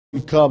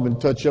come and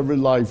touch every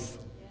life.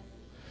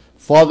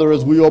 Father,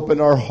 as we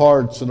open our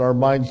hearts and our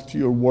minds to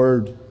your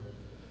word,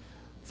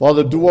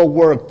 Father, do a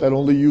work that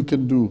only you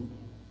can do.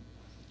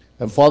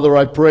 And Father,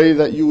 I pray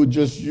that you would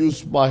just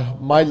use my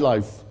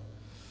life,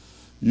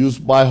 use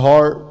my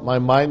heart, my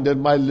mind,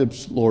 and my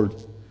lips, Lord.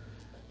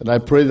 And I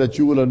pray that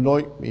you will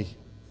anoint me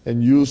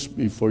and use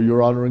me for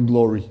your honor and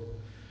glory.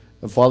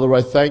 And Father,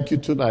 I thank you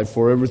tonight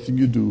for everything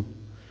you do.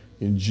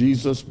 In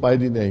Jesus'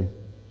 mighty name,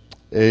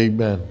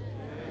 amen.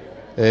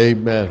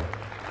 Amen.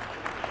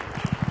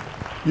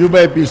 You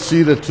may be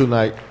seated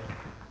tonight.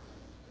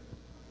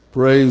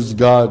 Praise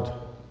God.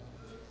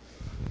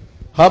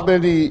 How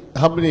many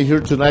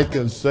here tonight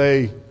can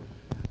say,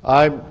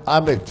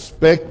 I'm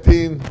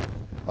expecting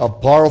a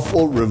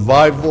powerful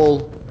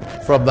revival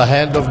from the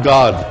hand of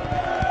God?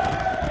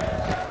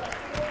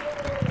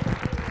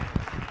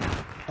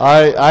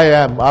 I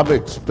am. I'm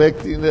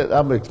expecting it.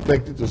 I'm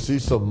expecting to see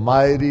some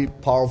mighty,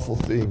 powerful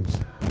things.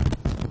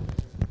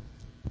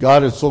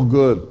 God is so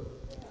good.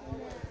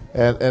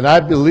 And I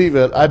believe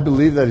it. I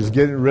believe that he's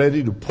getting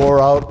ready to pour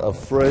out a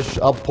fresh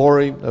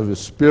outpouring of his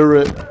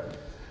Spirit.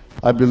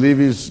 I believe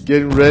he's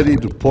getting ready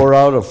to pour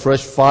out a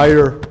fresh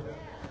fire.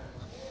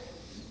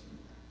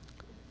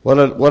 What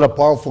a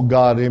powerful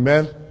God.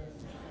 Amen.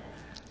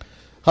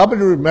 How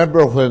many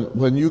remember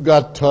when you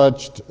got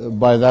touched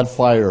by that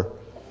fire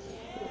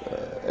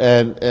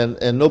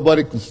and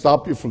nobody could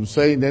stop you from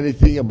saying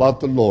anything about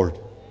the Lord?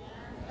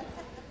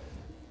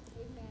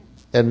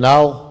 And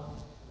now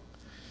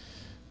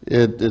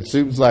it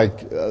seems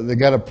like they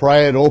got to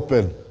pry it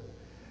open.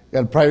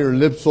 Got to pry your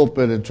lips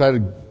open and try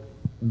to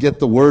get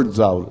the words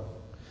out.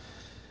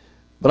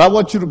 But I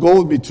want you to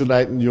go with me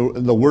tonight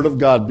in the Word of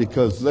God,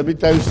 because let me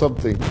tell you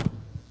something.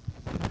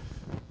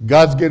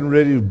 God's getting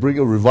ready to bring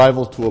a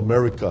revival to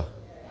America.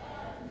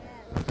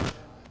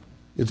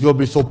 It's going to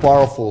be so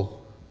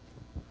powerful.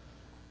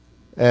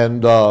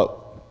 And I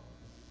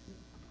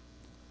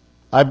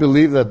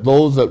believe that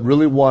those that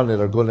really want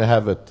it are going to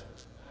have it.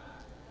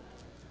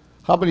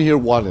 How many here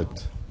want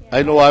it?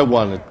 I know I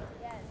want it.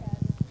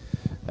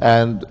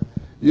 And,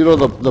 you know,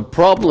 the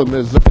problem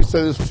is, let me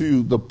say this to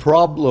you, the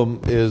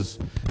problem is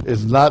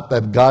not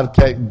that God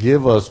can't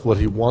give us what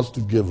he wants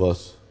to give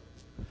us.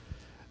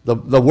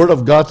 The Word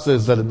of God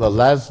says that in the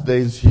last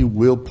days he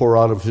will pour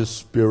out of his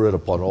Spirit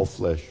upon all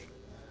flesh.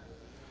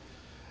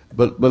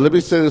 But let me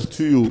say this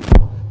to you,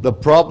 the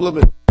problem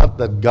is not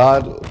that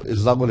God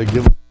is not going to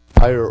give us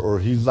fire, or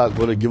he's not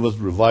going to give us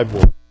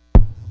revival.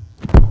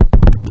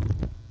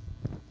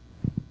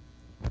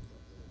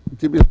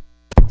 Give me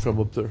from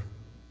up there.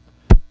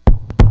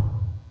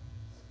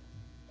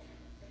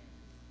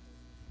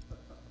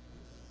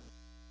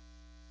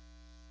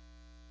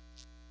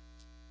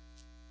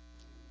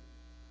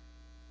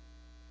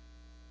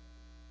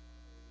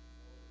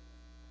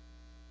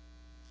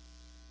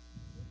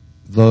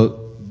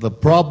 The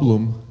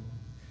problem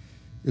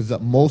is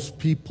that most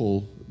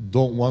people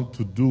don't want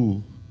to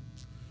do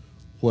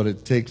what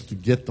it takes to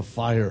get the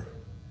fire.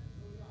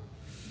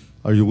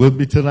 Are you with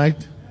me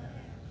tonight?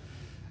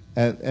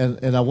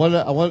 And I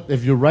want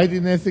if you're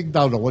writing anything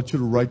down, I want you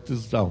to write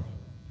this down,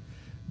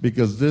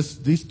 because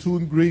these two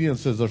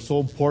ingredients are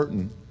so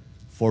important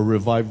for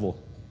revival.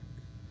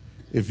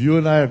 If you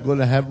and I are going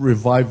to have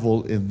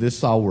revival in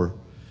this hour,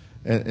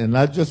 and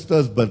not just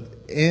us, but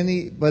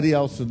anybody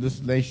else in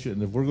this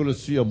nation, if we're going to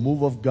see a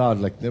move of God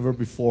like never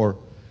before,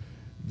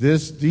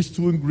 these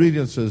two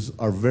ingredients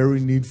are very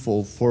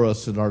needful for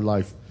us in our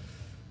life.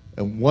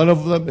 And one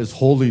of them is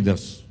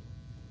holiness.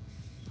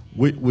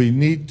 We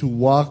need to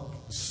walk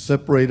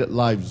separated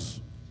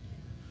lives.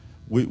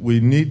 We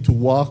need to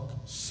walk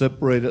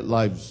separated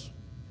lives.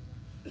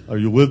 Are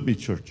you with me,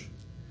 church?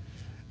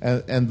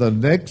 And the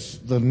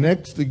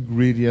next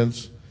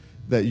ingredients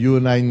that you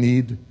and I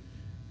need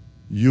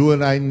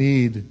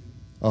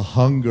a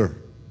hunger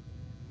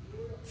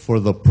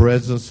for the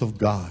presence of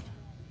God.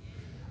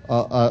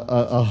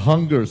 A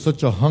hunger,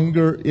 such a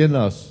hunger in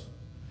us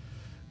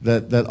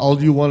that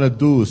all you want to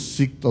do is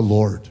seek the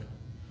Lord.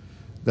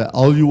 That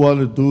all you want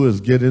to do is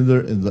get in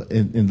there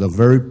in the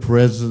very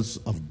presence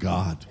of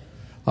God.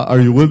 Are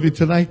you with me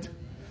tonight?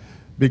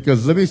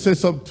 Because let me say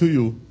something to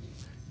you.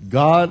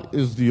 God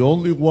is the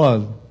only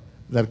one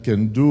that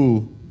can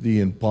do the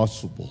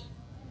impossible.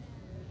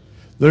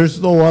 There's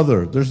no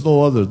other. There's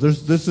no other.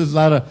 This is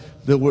not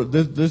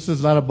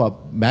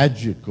about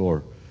magic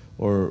or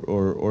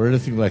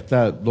anything like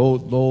that.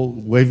 No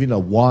waving a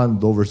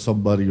wand over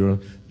somebody, or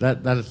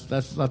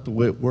that's not the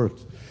way it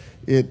works.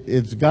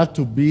 It's got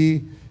to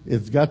be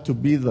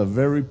the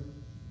very,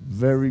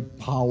 very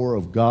power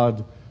of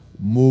God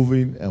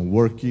moving and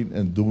working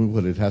and doing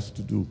what it has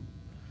to do.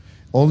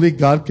 Only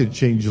God can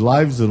change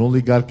lives, and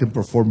only God can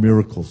perform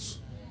miracles.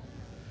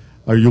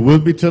 Are you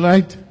with me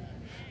tonight?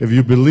 If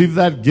you believe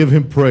that, give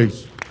him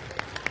praise.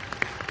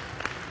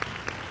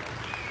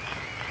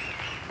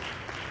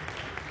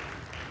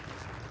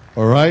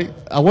 All right?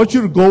 I want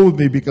you to go with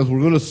me, because we're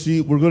going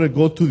to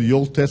go to the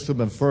Old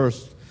Testament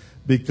first.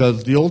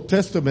 Because the Old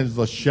Testament is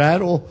a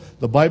shadow.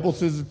 The Bible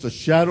says it's a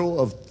shadow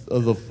of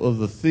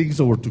the things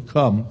that were to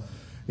come.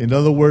 In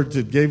other words,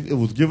 it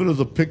was given us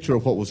a picture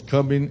of what was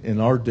coming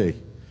in our day.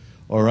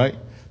 All right?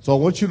 So I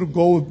want you to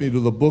go with me to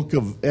the book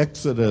of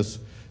Exodus,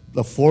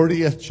 the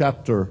 40th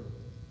chapter.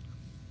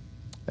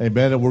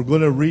 Amen. And we're going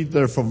to read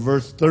there from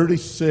verse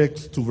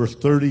 36 to verse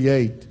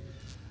 38.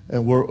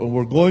 And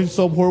we're going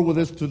somewhere with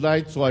this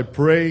tonight, so I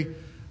pray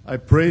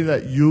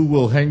that you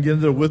will hang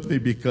in there with me,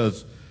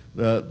 because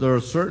there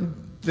are certain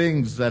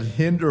things that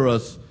hinder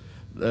us,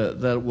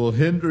 that will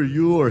hinder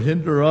you or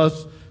hinder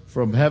us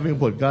from having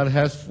what God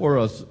has for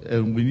us,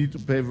 and we need to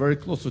pay very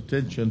close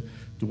attention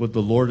to what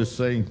the Lord is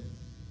saying.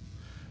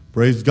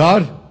 Praise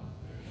God.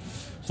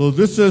 So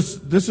this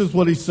is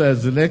what he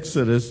says in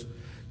Exodus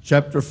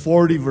chapter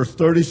 40, verse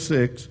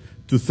 36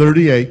 to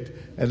 38.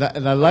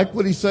 And I like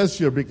what he says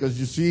here, because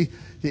you see,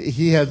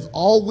 he has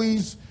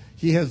always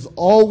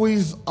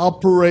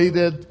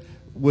operated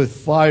with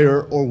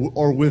fire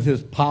or with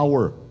his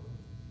power.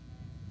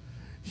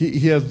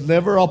 He has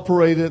never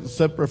operated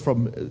separate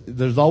from,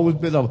 there's always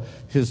been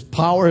his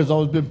power has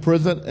always been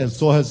present, and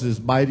so has his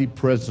mighty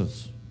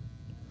presence.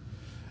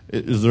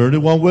 Is there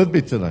anyone with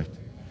me tonight?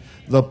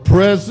 The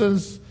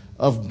presence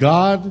of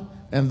God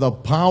and the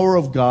power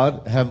of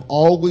God have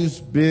always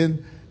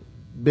been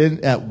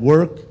at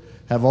work,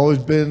 have always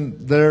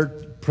been there,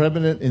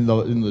 preeminent in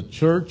the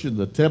church, in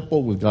the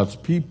temple, with God's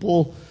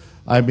people.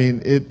 I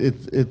mean,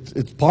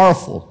 it's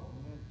powerful.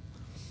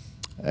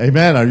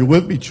 Amen. Are you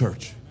with me,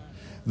 church?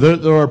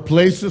 There are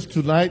places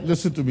tonight,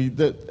 listen to me,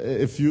 that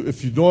if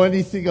you know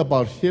anything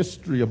about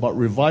history, about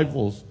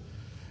revivals,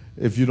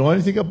 if you know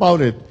anything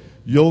about it,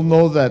 you'll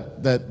know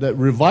that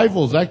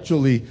revivals,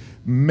 actually,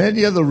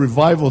 many of the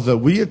revivals that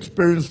we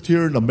experienced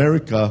here in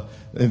America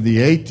in the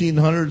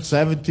 1800s,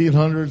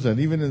 1700s, and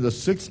even in the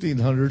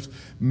 1600s,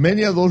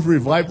 many of those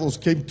revivals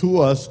came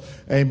to us,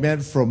 amen,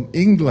 from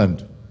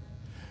England.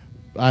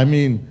 I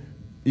mean,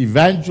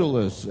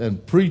 evangelists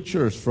and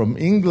preachers from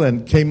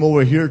England came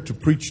over here to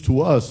preach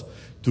to us,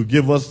 to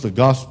give us the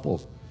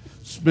gospel.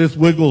 Smith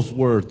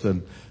Wigglesworth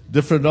and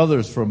different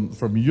others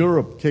from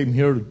Europe came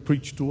here to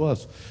preach to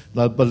us.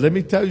 Now, but let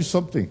me tell you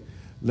something.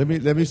 Let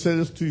me say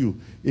this to you.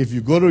 If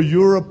you go to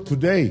Europe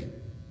today,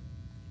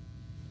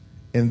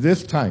 in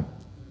this time,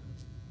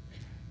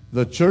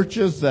 the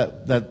churches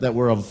that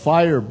were on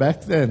fire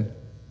back then,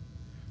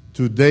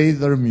 today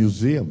they're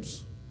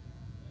museums.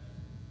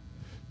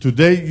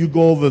 Today you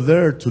go over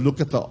there to look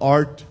at the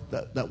art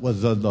that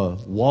was on the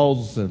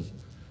walls and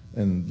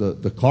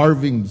the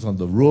carvings on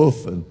the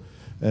roof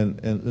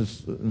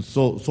and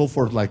so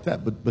forth like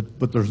that.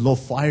 But there's no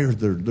fire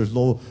there. There's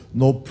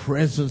no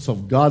presence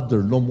of God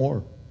there no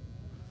more.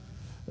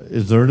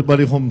 Is there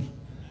anybody home?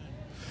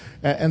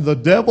 And the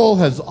devil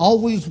has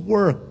always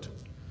worked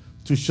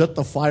to shut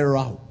the fire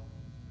out.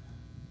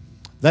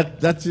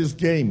 That's his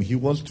game. He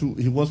wants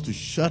to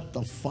shut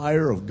the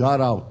fire of God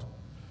out.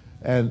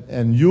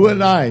 And you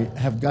and I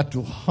have got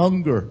to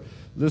hunger.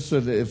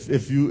 Listen,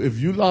 if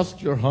you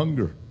lost your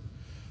hunger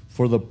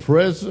for the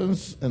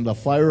presence and the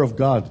fire of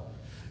God,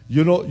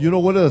 you know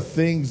one of the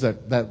things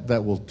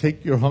that will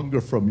take your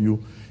hunger from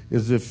you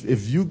is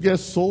if you get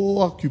so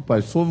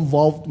occupied, so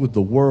involved with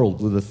the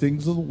world, with the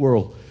things of the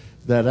world,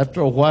 that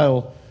after a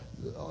while,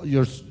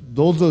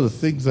 those are the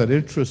things that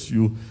interest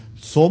you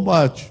so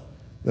much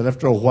that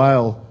after a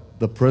while,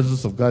 the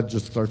presence of God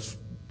just starts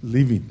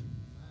leaving.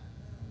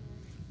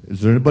 Is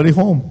there anybody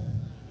home?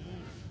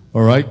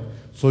 All right?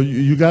 So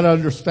you got to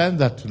understand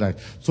that tonight.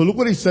 So look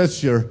what he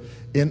says here.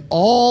 In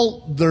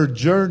all their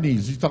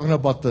journeys, he's talking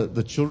about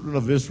the children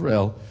of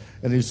Israel,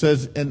 and he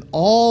says, in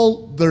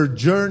all their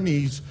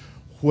journeys,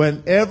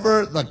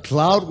 whenever the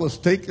cloud was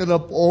taken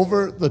up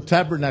over the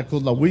tabernacle,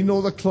 now we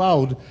know the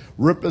cloud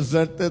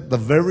represented the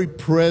very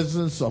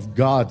presence of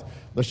God,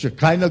 the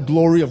Shekinah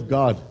glory of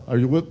God. Are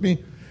you with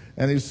me?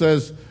 And he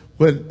says,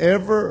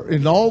 whenever,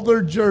 in all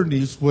their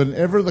journeys,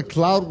 whenever the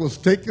cloud was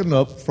taken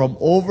up from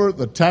over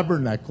the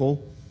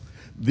tabernacle,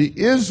 the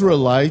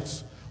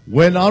Israelites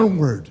went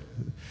onward.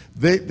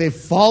 They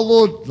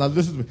followed, now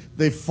listen to me,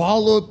 they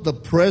followed the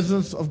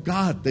presence of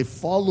God. They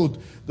followed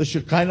the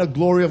Shekinah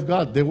glory of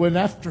God. They went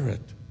after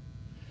it.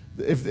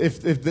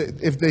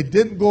 If they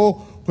didn't go,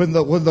 when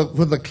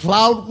the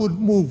cloud would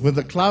move, when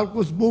the cloud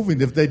was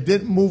moving, if they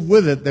didn't move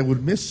with it, they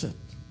would miss it.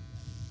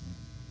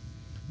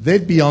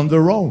 They'd be on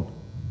their own.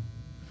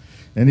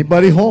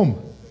 Anybody home?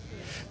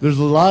 There's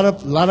a lot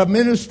of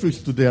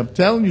ministries today, I'm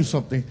telling you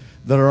something,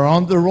 that are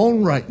on their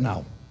own right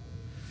now.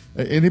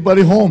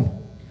 Anybody home?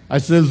 I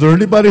said, is there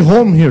anybody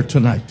home here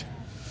tonight?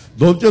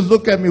 Don't just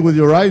look at me with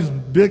your eyes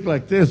big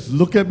like this.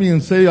 Look at me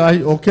and say,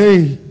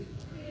 okay.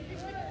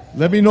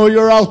 Let me know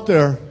you're out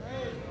there.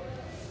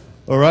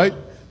 All right?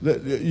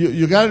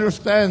 You got to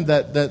understand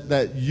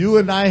that you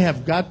and I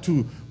have got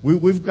to,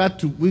 we've got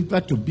to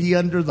be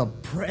under the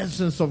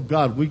presence of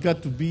God. We've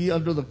got to be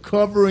under the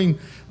covering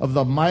of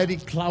the mighty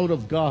cloud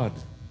of God.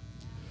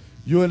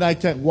 You and I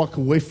can't walk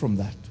away from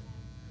that.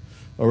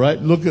 All right?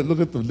 Look at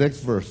the next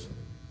verse.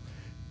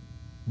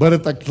 But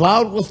if the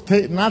cloud was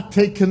not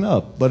taken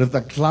up, but if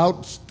the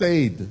cloud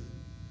stayed,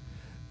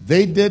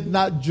 they did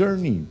not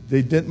journey.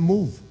 They didn't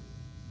move.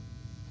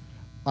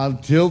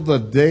 until the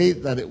day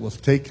that it was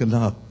taken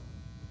up.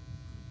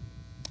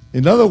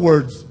 In other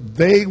words,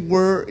 they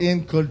were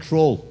in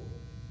control.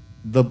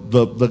 The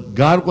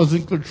God was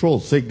in control.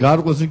 Say,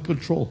 God was in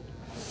control.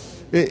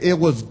 It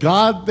was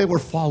God they were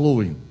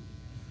following.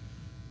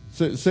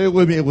 Say it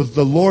with me. It was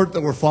the Lord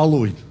that were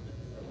following.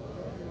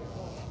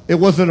 It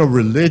wasn't a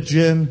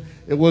religion.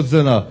 It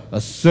wasn't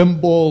a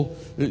symbol.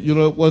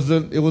 It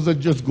wasn't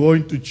just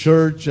going to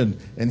church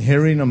and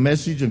hearing a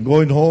message and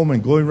going home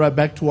and going right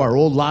back to our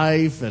old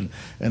life and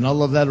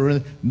all of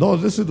that. No,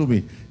 listen to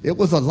me. It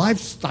was a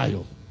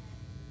lifestyle.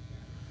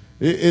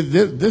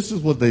 This is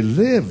what they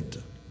lived.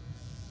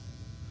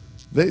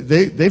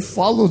 They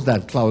followed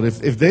that cloud. If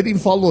they didn't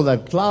follow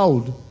that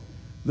cloud,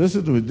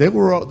 listen to me, they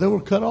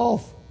were cut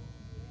off.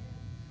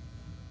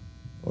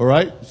 All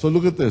right? So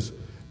look at this.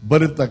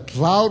 But if the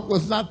cloud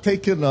was not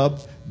taken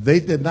up,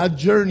 they did not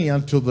journey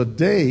until the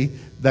day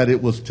that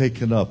it was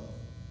taken up.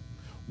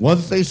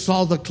 Once they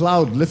saw the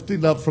cloud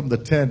lifting up from the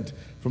tent,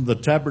 from the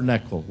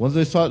tabernacle, once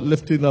they saw it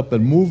lifting up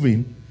and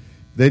moving,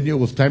 they knew it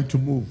was time to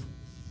move.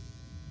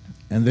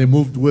 And they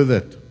moved with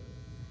it.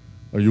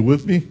 Are you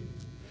with me?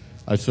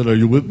 I said, are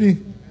you with me?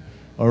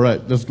 All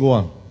right, let's go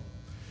on.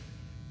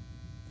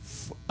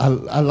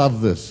 I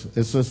love this.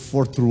 It says,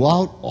 for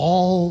throughout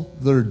all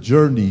their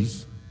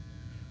journeys,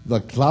 the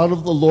cloud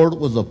of the Lord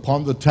was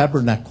upon the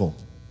tabernacle.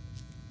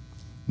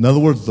 In other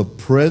words, the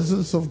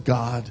presence of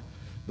God,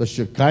 the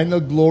Shekinah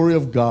glory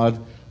of God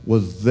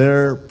was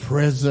there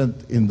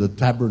present in the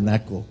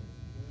tabernacle.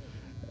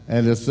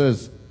 And it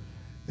says,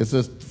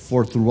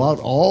 for throughout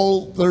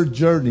all their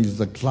journeys,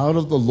 the cloud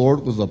of the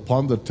Lord was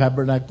upon the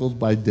tabernacles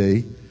by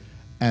day,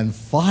 and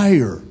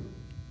fire,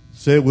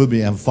 say it with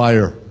me, and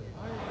fire.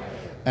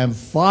 And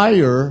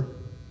fire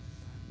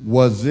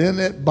was in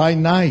it by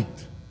night,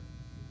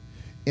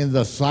 in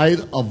the sight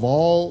of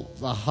all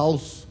the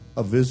house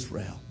of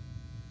Israel.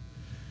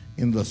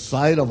 In the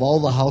sight of all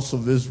the house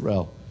of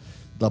Israel.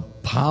 The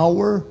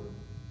power,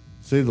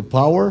 say the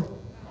power,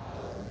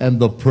 and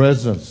the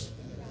presence.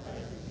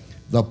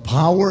 The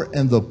power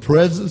and the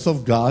presence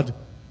of God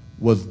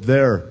was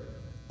there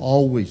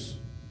always.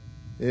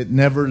 It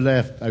never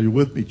left. Are you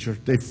with me, church?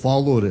 They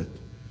followed it.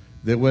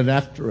 They went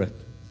after it.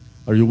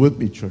 Are you with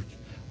me, church?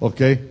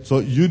 Okay, so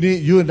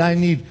you and I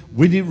need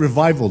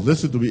revival.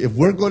 Listen to me. If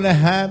we're going to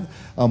have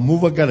a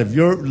move of God, if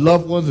your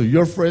loved ones or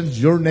your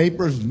friends, your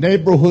neighbors,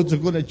 neighborhoods are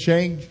going to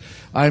change,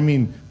 I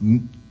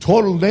mean,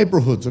 total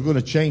neighborhoods are going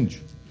to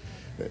change.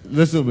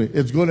 Listen to me.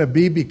 It's going to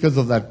be because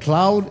of that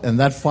cloud and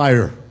that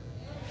fire.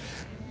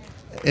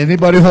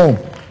 Anybody home?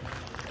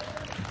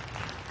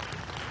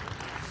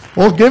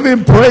 Well, give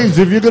him praise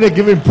if you're going to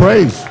give him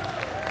praise.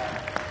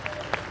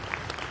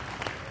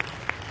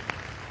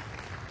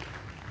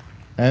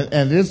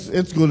 And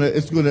it's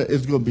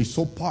gonna be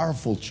so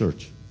powerful,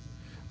 church.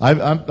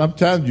 I'm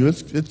telling you,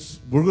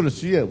 we're gonna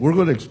see it. We're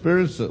gonna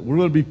experience it. We're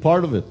gonna be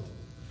part of it.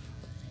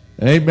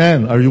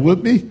 Amen. Are you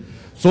with me?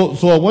 So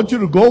I want you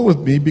to go with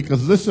me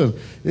because listen,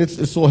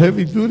 it's so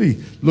heavy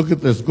duty. Look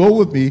at this. Go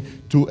with me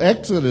to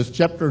Exodus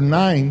chapter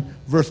 9,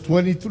 verse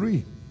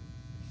 23.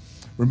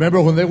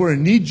 Remember when they were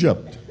in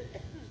Egypt?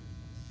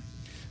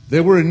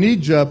 They were in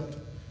Egypt,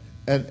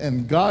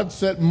 and God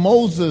sent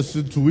Moses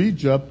into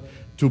Egypt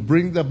to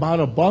bring them out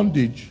of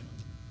bondage.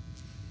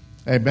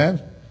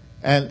 Amen.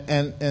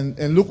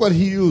 And look what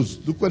he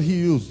used. Look what he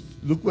used.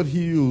 Look what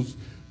he used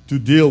to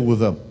deal with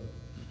them.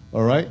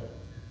 All right?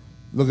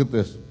 Look at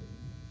this.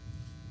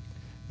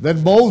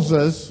 Then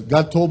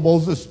God told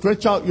Moses,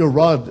 stretch out your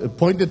rod and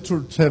point it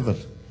towards heaven.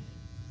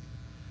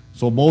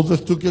 So Moses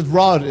took his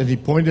rod and he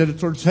pointed it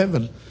towards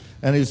heaven.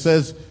 And he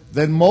says,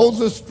 then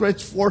Moses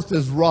stretched forth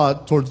his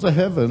rod towards the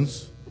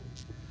heavens,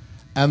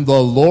 and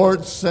the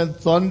Lord sent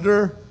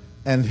thunder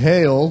and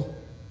hail,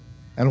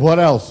 and what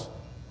else?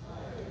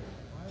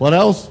 What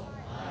else?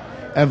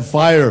 And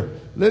fire.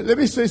 Let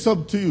me say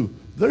something to you.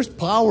 There's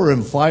power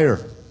in fire.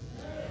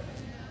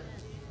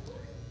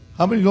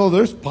 How many know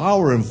there's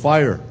power in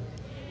fire?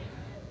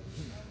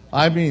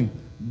 I mean,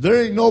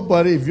 there ain't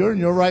nobody, if you're in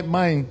your right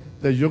mind,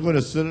 that you're going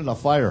to sit in a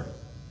fire.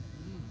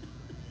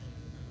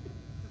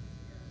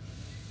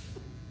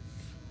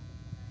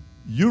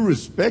 You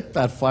respect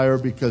that fire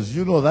because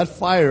you know that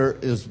fire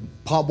is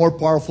more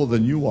powerful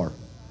than you are.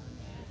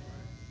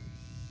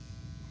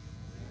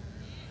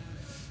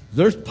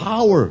 There's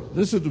power.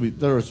 Listen to me.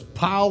 There's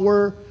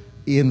power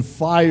in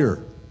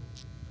fire.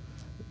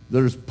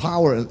 There's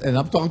power. And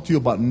I'm talking to you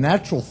about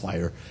natural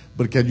fire.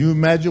 But can you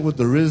imagine what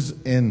there is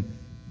in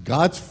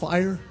God's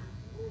fire?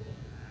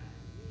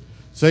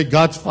 Say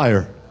God's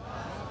fire.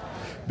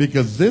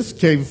 Because this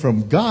came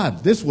from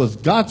God. This was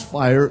God's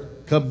fire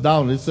come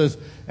down. It says,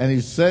 and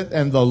he said,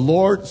 and the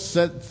Lord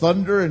sent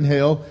thunder and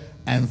hail,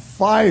 and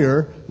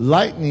fire,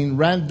 lightning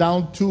ran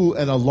down to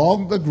and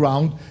along the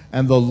ground,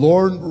 and the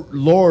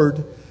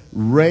Lord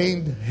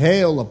rained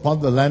hail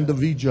upon the land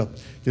of Egypt.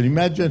 Can you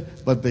imagine?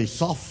 But they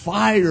saw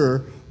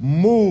fire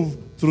move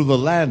through the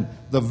land.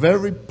 The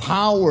very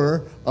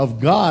power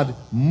of God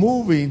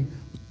moving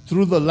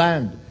through the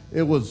land.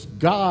 It was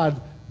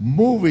God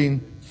moving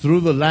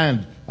through the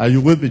land. Are you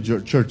with me,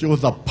 church? It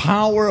was the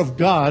power of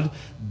God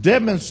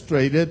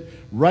demonstrated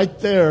right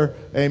there,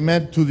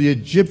 amen, to the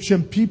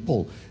Egyptian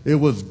people. It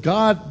was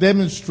God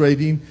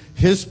demonstrating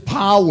his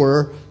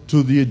power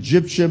to the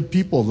Egyptian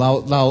people. Now,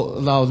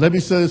 let me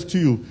say this to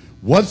you.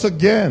 Once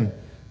again,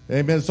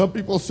 amen, some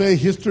people say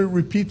history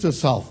repeats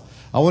itself.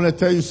 I want to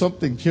tell you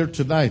something here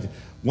tonight.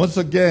 Once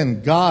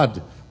again,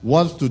 God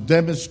wants to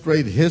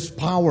demonstrate his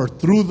power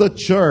through the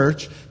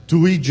church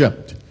to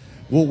Egypt.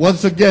 Well,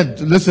 once again,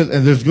 listen,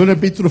 and there's going to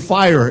be through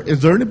fire.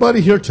 Is there anybody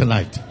here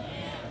tonight?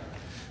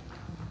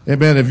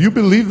 Amen. If you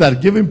believe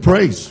that, give him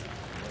praise.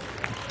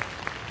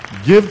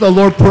 Give the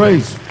Lord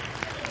praise.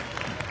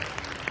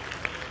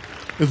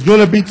 It's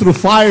going to be through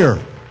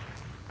fire.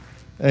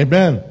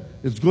 Amen.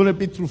 It's going to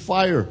be through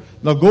fire.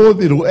 Now go with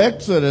me to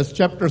Exodus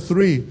chapter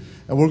 3,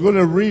 and we're going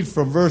to read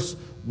from verse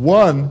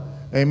 1,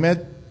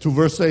 amen, to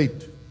verse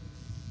 8.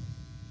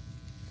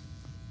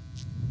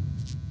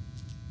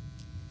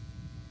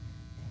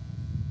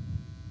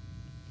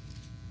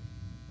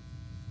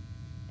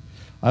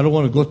 I don't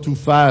want to go too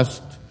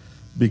fast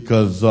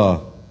because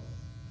I'll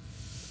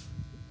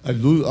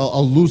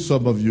lose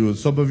some of you, and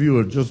some of you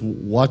are just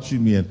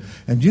watching me.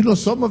 And you know,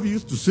 some of you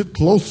used to sit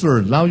closer,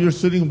 and now you're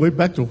sitting way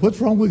back there. What's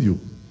wrong with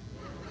you?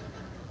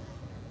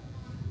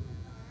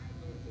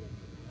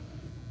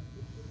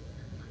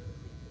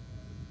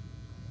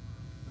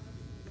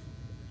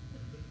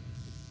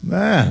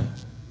 Man.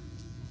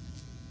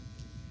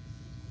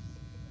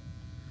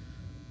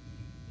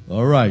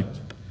 All right.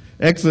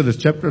 Exodus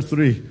chapter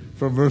 3,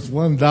 from verse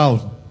 1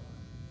 down.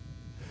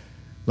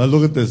 Now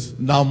look at this.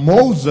 Now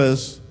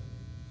Moses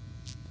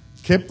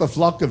kept the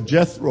flock of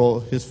Jethro,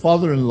 his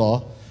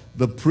father-in-law,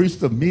 the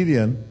priest of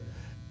Midian,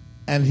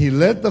 and he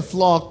led the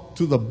flock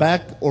to the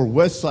back or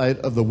west side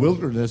of the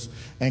wilderness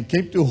and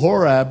came to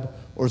Horeb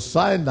or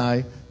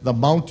Sinai, the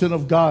mountain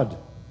of God.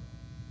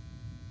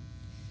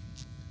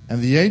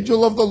 And the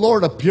angel of the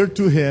Lord appeared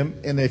to him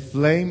in a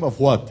flame of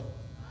what?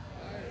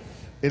 Fire.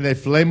 In a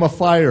flame of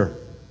fire.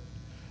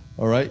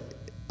 All right?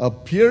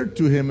 Appeared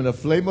to him in a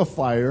flame of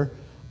fire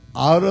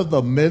out of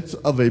the midst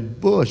of a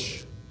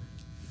bush.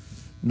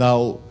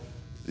 Now,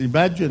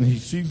 imagine he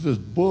sees this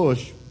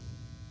bush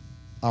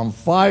on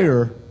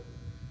fire,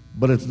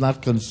 but it's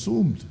not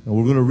consumed. And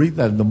we're going to read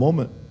that in a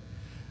moment.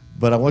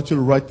 But I want you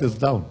to write this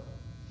down.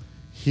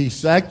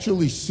 He's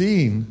actually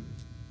seen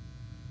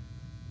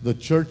the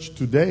church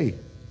today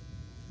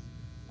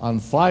on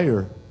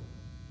fire.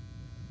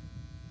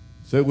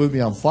 Say it with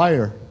me, on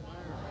fire.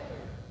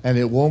 And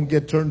it won't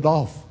get turned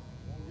off.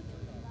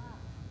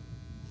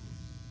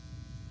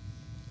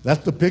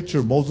 That's the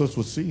picture Moses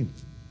was seeing.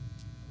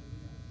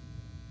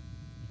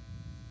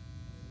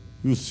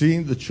 He was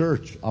seeing the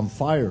church on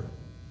fire.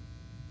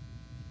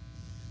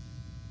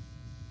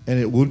 And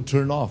it wouldn't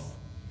turn off.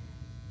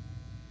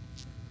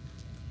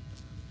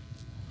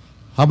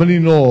 How many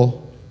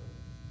know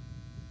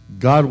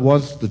God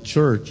wants the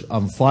church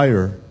on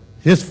fire,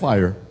 his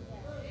fire,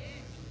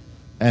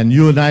 and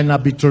you and I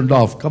not be turned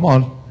off? Come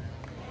on.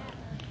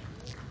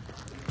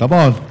 Come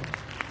on.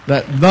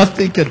 That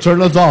nothing can turn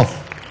us off.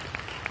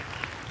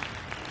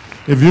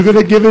 If you're going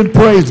to give him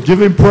praise,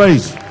 give him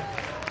praise.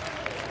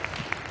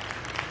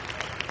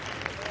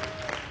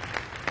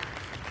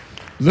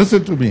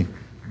 Listen to me.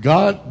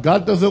 God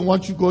doesn't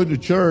want you going to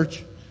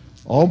church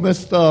all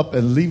messed up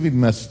and leaving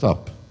messed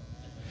up.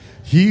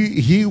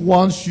 He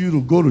wants you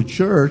to go to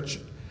church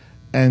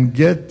and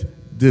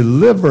get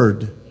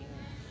delivered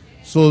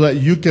so that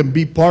you can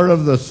be part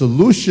of the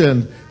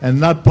solution and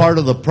not part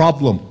of the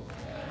problem.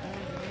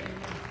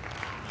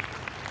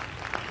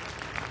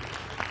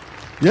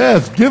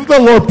 Yes, give the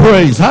Lord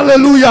praise.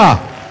 Hallelujah.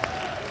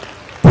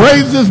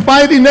 Praise his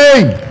mighty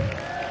name.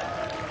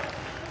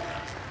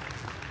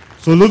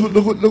 So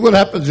look what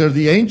happens here.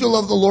 The angel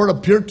of the Lord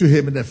appeared to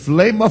him in a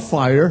flame of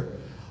fire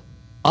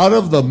out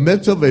of the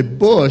midst of a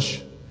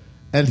bush.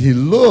 And he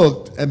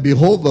looked, and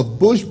behold, the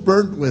bush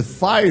burned with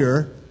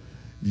fire,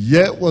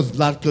 yet was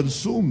not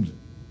consumed.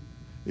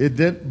 It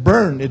didn't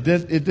burn. It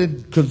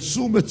didn't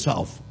consume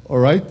itself. All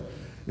right?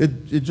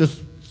 It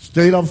just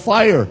stayed on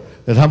fire.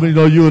 And how many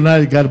know you and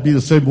I got to be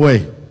the same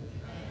way?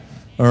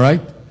 All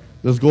right?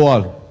 Let's go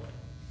on.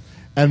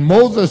 And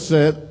Moses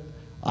said,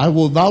 I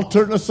will now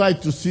turn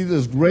aside to see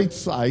this great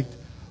sight,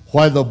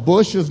 why the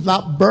bush is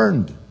not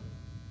burned.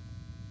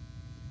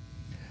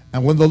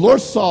 And when the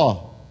Lord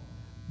saw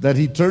that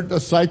he turned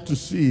aside to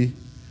see,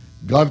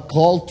 God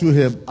called to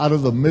him out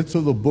of the midst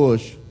of the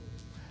bush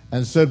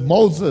and said,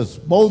 Moses,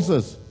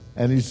 Moses.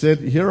 And he said,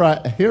 Here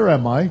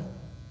am I.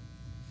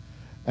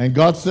 And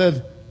God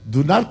said,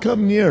 do not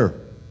come near.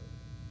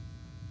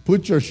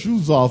 Put your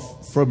shoes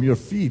off from your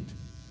feet.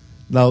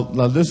 Now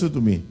listen to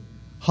me.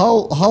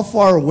 How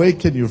far away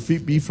can your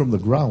feet be from the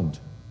ground?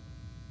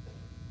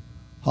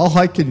 How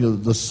high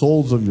can the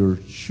soles of your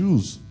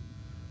shoes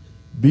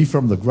be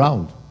from the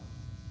ground?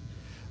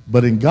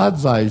 But in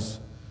God's eyes,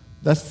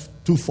 that's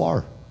too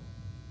far.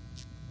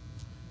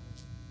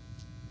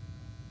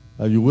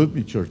 Are you with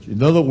me, church?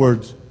 In other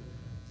words,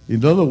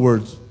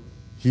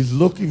 he's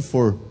looking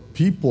for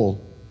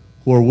people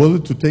who are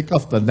willing to take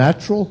off the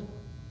natural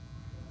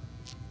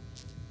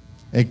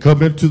and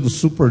come into the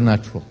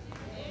supernatural.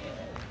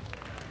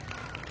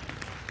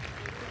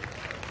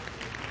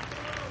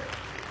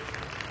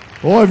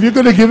 Oh, if you're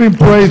going to give him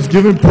praise,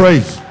 give him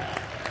praise.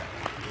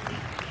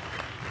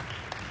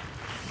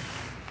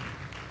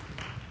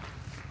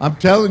 I'm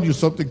telling you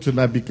something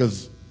tonight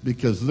because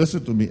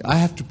listen to me, I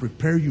have to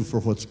prepare you for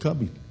what's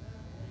coming.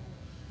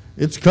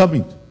 It's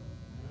coming.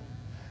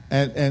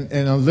 And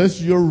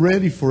unless you're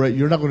ready for it,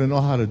 you're not going to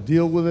know how to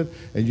deal with it,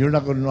 and you're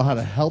not going to know how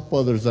to help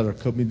others that are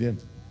coming in.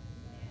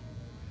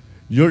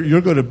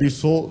 You're going to be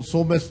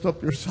so messed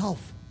up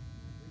yourself.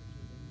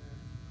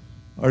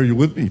 Are you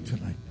with me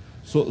tonight?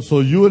 So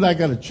you and I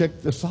got to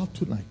check this out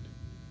tonight.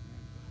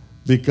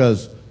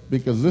 Because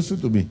listen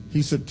to me.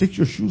 He said, take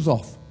your shoes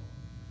off.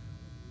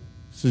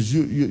 He says,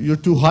 you're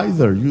too high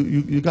there.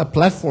 You got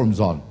platforms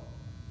on.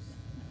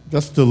 You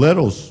got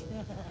stilettos.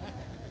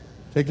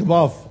 Take them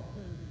off.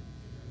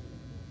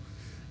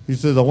 He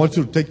says, I want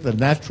you to take the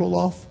natural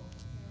off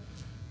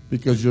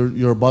because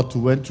you're about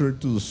to enter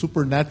into the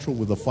supernatural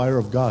with the fire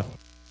of God.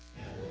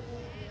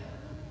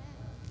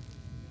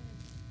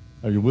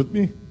 Are you with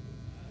me?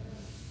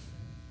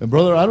 And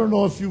brother, I don't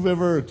know if you've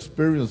ever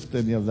experienced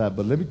any of that,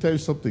 but let me tell you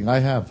something. I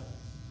have.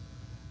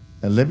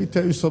 And let me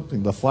tell you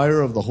something. The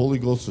fire of the Holy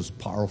Ghost is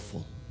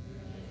powerful.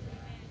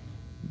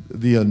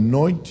 The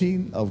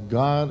anointing of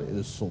God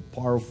is so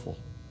powerful.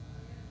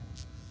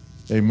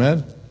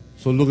 Amen?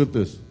 So look at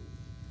this.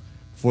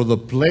 For the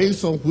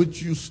place on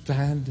which you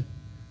stand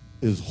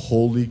is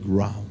holy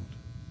ground.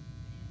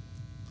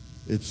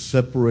 It's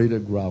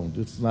separated ground.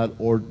 It's not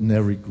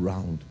ordinary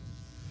ground.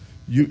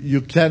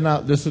 You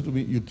cannot, listen to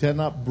me, you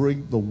cannot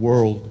bring the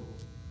world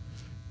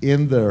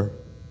in there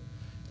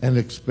and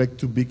expect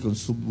to be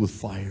consumed with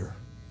fire.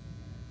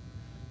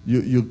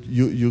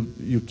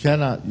 You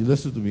cannot, you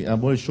listen to me,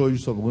 I'm going to show you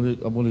something.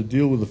 I'm going to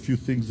deal with a few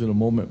things in a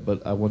moment,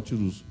 but I want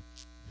you to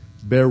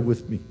bear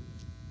with me.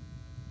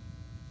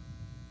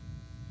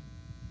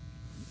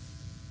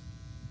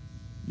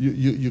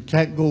 You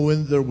can't go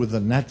in there with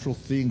the natural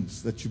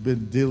things that you've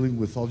been dealing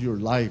with all your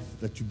life,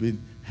 that you've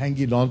been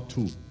hanging on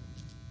to.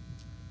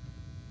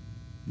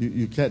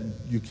 You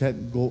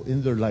can't go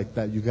in there like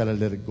that. You got to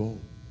let it go.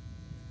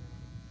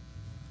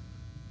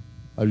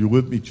 Are you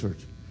with me, church?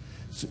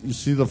 So you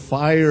see, the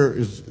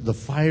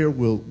fire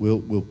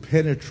will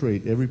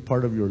penetrate every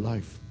part of your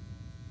life.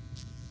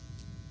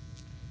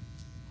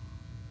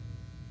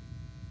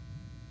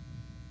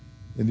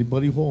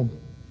 Anybody home?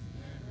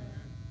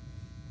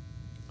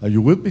 Are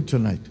you with me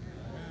tonight?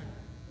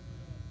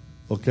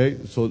 Okay,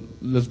 so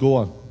let's go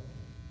on.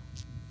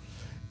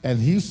 And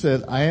he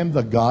said, I am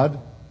the God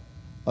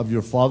of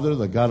your father,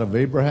 the God of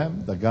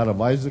Abraham, the God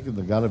of Isaac, and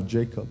the God of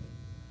Jacob.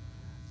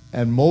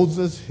 And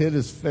Moses hid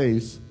his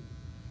face,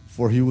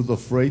 for he was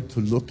afraid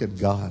to look at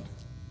God.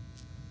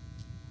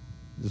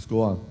 Let's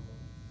go on.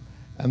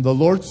 And the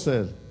Lord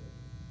said,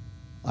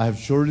 I have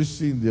surely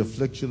seen the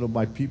affliction of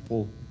my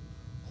people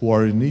who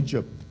are in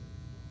Egypt,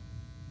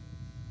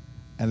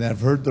 and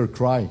have heard their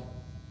cry.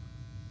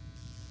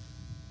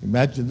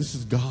 Imagine, this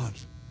is God.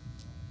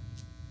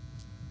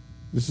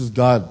 This is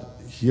God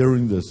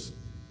hearing this.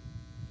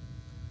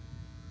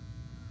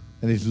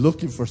 And he's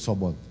looking for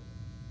someone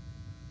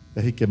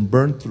that he can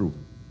burn through.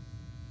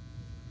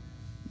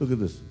 Look at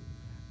this.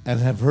 And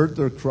have heard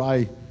their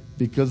cry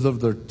because of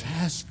their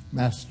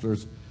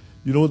taskmasters.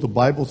 You know what the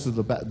Bible says? The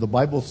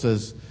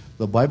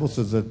Bible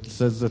says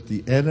that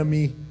the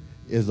enemy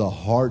is a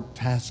hard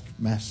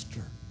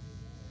taskmaster.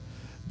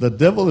 The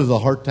devil is a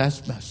hard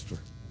taskmaster.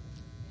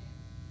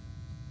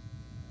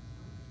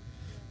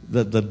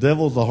 The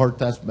devil's a hard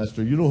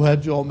taskmaster. You know who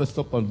had you all messed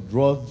up on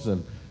drugs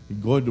and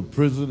going to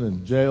prison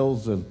and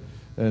jails and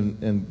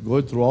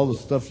going through all the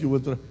stuff you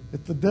went through?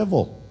 It's the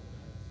devil.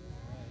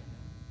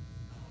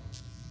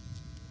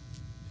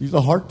 He's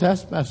a hard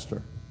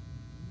taskmaster.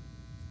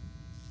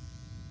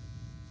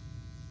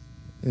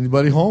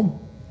 Anybody home?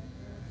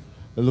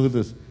 And look at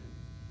this.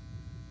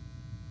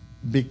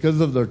 Because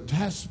of their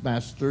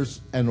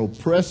taskmasters and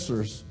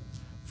oppressors,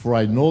 for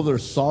I know their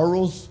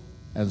sorrows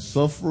and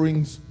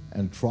sufferings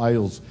and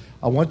trials.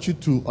 I want you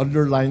to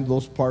underline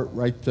those part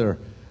right there.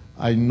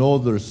 I know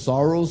their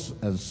sorrows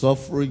and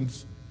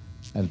sufferings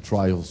and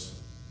trials.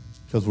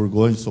 Because we're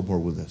going somewhere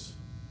with this.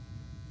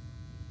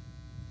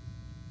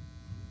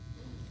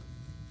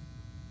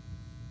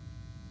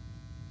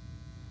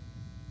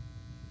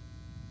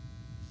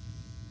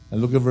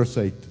 And look at verse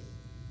 8.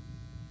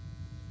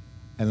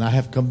 And I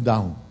have come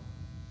down.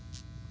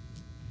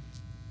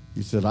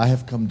 He said, I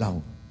have come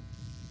down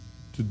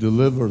to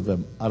deliver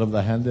them out of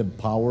the hand and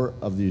power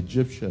of the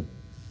Egyptian,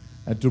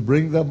 and to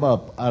bring them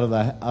up out of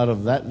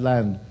that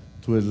land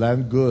to a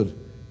land good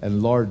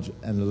and large,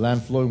 and a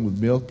land flowing with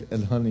milk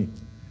and honey,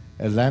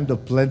 a land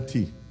of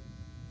plenty.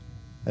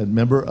 And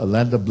remember, a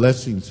land of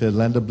blessing. Say, a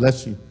land of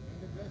blessing.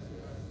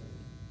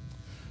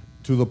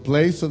 To the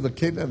place of the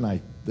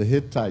Canaanite, the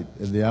Hittite,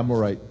 and the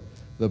Amorite,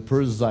 the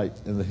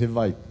Perizzite, and the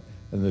Hivite,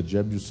 and the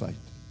Jebusite.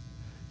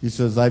 He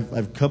says,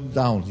 I've come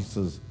down, he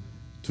says,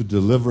 to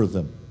deliver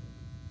them.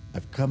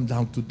 I've come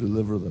down to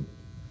deliver them.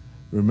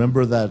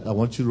 Remember that. I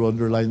want you to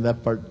underline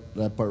that part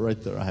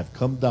right there. I have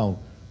come down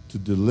to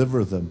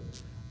deliver them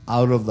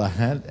out of the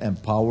hand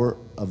and power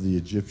of the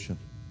Egyptian.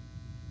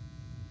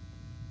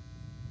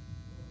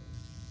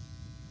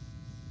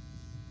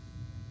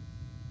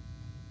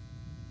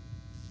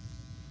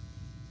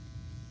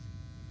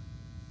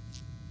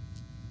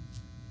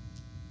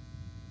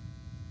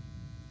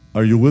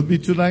 Are you with me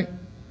tonight?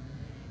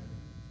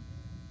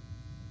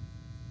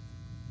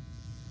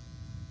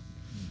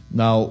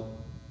 Now,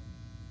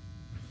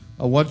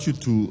 I want you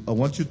to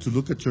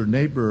look at your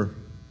neighbor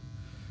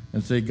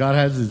and say, God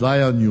has his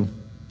eye on you.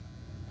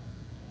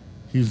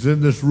 He's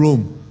in this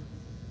room.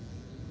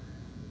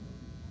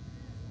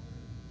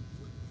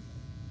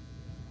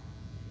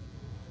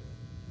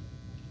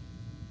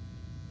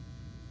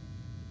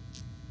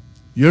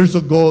 Years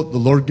ago, the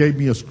Lord gave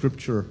me a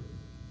scripture,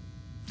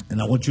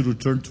 and I want you to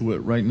turn to it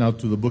right now,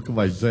 to the book of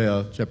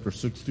Isaiah, chapter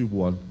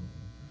 61.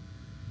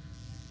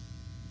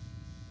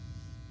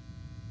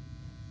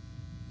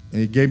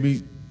 And he gave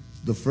me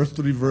the first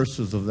 3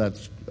 verses of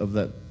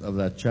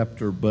that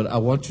chapter, but I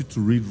want you to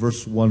read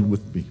verse 1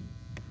 with me,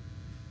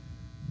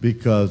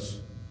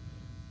 because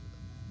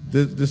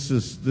this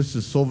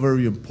is so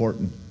very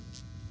important.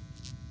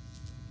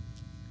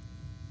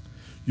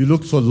 You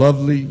look so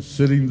lovely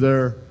sitting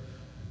there.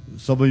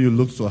 Some of you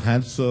look so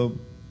handsome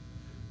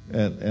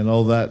and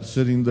all that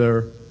sitting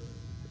there.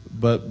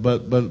 But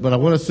I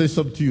want to say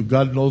something to you.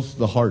 God knows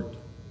the heart.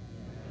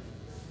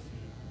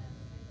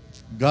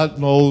 God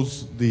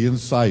knows the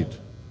inside.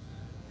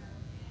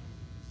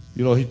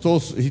 You know, he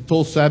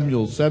told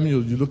Samuel,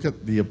 you look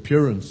at the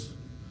appearance.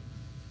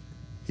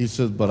 He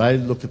says, but I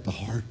look at the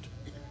heart.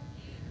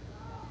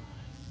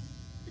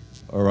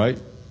 All right?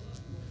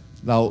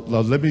 Now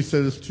let me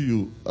say this to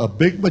you. A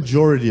big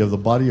majority of the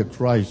body of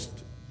Christ,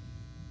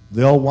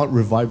 they all want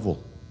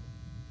revival.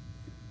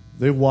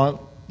 They want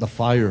the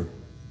fire.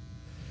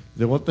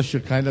 They want the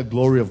Shekinah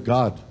glory of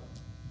God.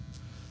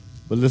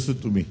 But listen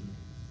to me.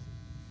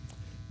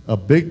 A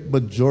big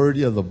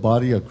majority of the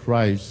body of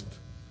Christ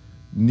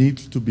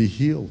needs to be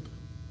healed.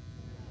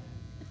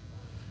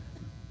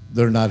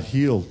 They're not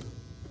healed.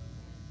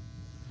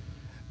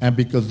 And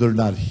because they're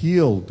not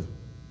healed,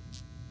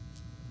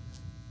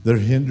 they're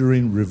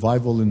hindering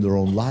revival in their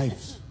own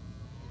lives.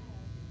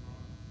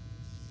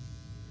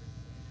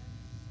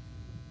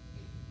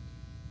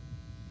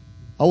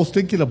 I was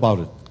thinking about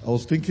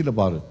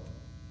it.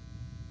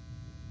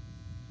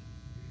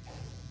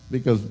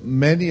 Because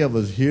many of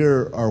us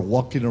here are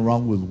walking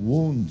around with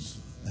wounds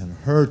and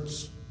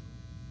hurts.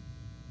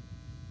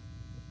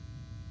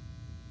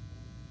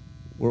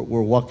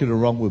 We're walking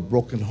around with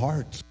broken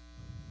hearts,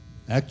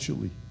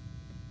 actually.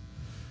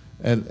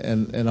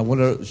 And I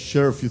want to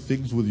share a few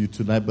things with you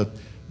tonight, but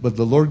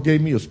the Lord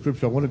gave me a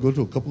scripture. I want to go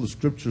to a couple of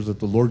scriptures that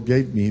the Lord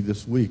gave me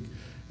this week,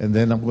 and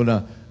then we're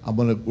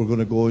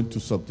gonna go into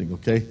something,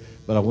 okay?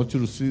 But I want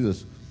you to see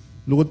this.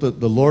 Look what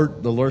the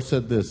Lord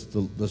said this.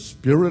 The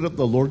Spirit of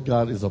the Lord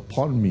God is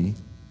upon me,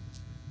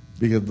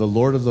 because the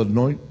Lord has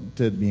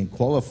anointed me and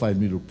qualified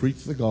me to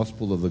preach the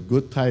gospel of the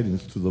good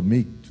tidings to the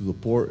meek, to the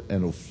poor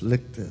and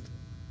afflicted.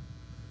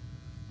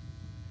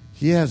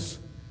 He has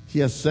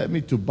sent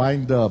me to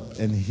bind up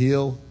and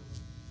heal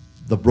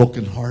the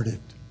brokenhearted.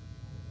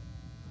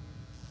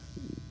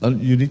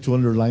 You need to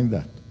underline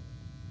that.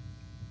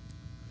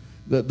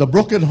 The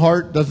broken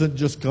heart doesn't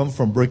just come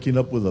from breaking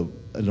up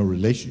in a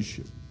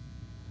relationship.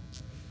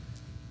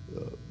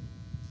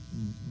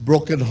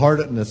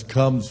 Brokenheartedness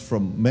comes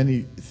from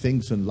many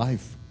things in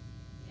life,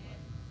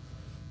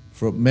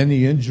 from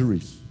many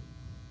injuries,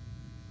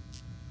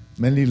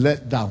 many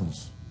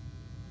letdowns.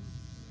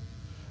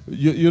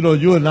 You know,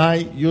 you and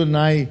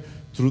I,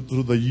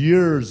 through the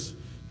years,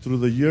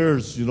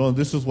 you know, and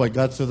this is why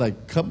God says, I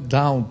come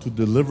down to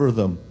deliver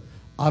them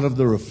out of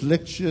their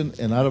affliction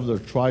and out of their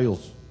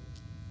trials.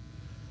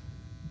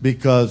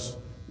 Because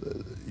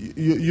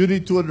you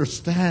need to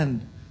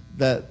understand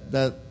that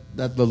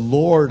the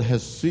Lord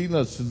has seen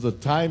us since the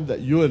time that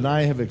you and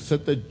I have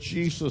accepted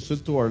Jesus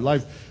into our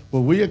life.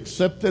 When we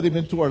accepted Him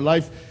into our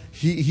life,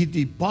 He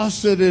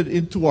deposited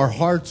into our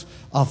hearts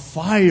a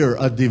fire,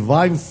 a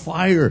divine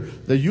fire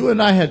that you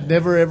and I had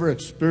never ever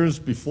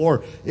experienced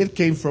before. It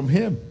came from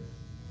Him.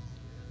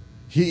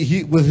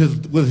 He with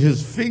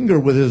his finger,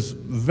 with His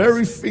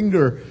very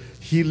finger,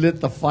 He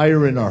lit the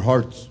fire in our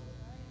hearts.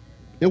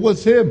 It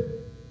was Him.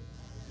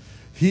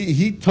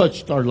 He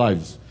touched our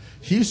lives.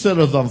 He set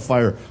us on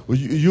fire.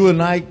 You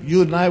and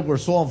I were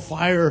so on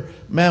fire,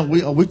 man.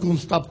 We couldn't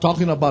stop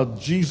talking about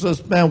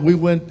Jesus, man. We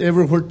went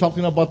everywhere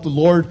talking about the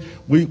Lord.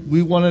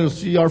 We wanted to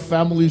see our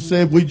family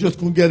saved. We just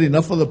couldn't get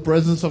enough of the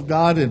presence of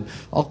God and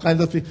all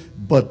kinds of things.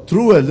 But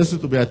through it, listen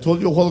to me. I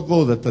told you a while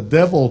ago that the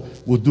devil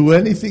will do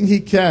anything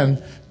he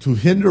can to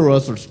hinder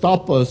us or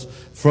stop us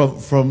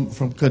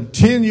from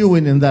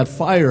continuing in that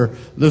fire.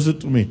 Listen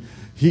to me.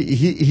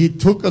 He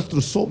took us through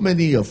so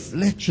many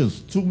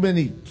afflictions, so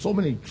many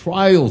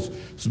trials.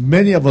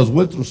 Many of us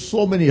went through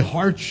so many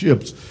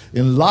hardships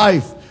in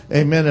life.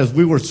 Amen. As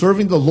we were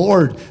serving the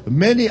Lord,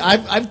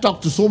 I've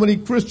talked to so many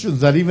Christians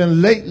that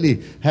even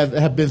lately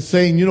have been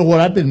saying, you know what,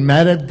 I've been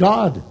mad at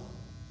God.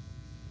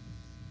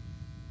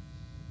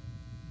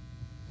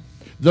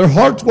 Their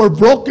hearts were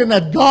broken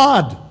at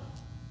God.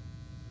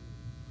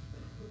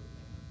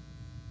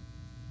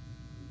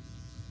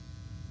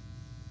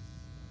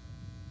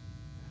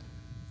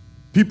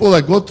 People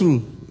that go through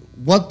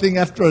one thing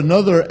after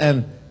another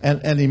and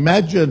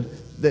imagine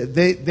that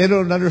they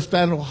don't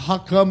understand how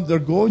come they're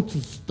going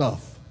through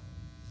stuff.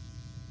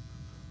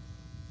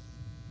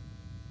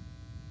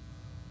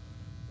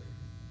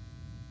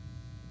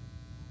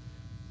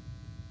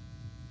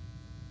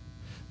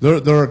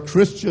 There are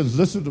Christians,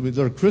 listen to me,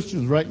 there are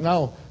Christians right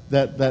now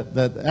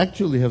that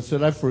actually have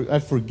said,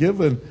 I've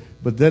forgiven,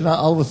 but then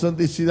all of a sudden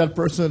they see that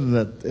person and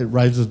that it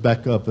rises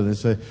back up and they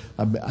say,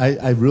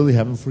 I really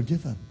haven't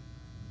forgiven.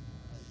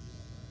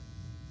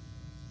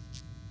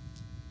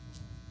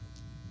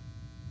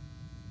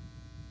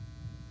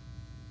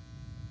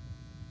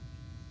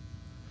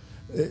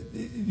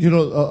 You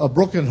know, a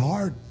broken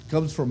heart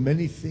comes from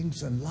many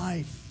things in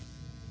life.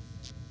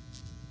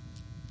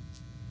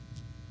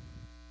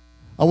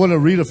 I want to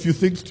read a few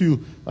things to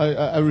you.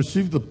 I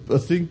received a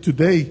thing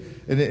today,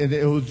 and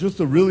it was just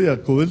really a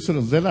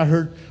coincidence. Then I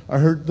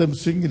heard them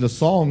singing a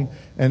song,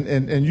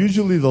 and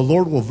usually the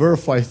Lord will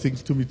verify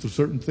things to me through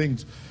certain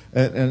things.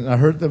 And I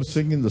heard them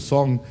singing the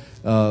song,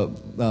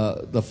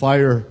 the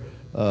fire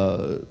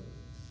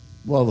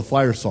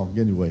song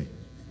anyway.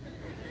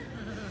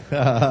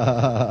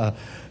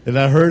 And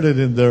I heard it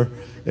in there,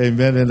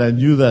 amen, and I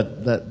knew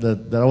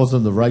that I was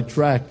on the right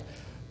track.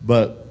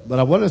 But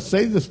I want to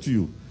say this to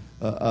you.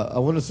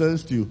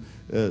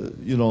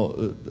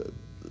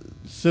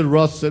 Sid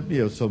Ross sent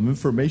me some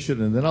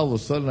information, and then all of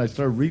a sudden I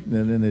started reading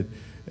it,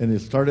 and it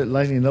started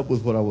lining up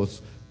with what I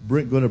was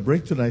going to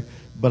bring tonight.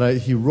 But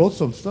he wrote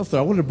some stuff that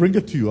I want to bring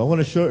it to you. I want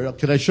to share.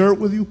 Can I share it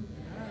with you?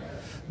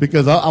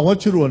 Because I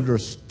want you to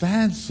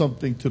understand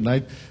something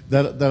tonight,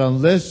 that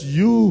unless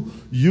you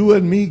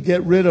and me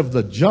get rid of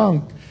the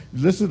junk,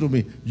 listen to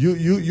me,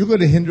 you're going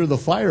to hinder the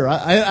fire.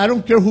 I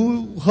don't care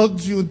who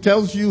hugs you and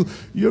tells you,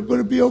 you're going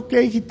to be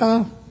okay,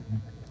 Kita.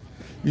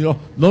 You know,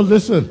 no,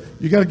 listen,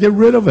 you got to get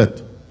rid of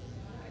it.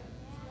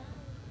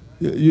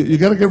 You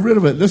got to get rid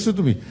of it. Listen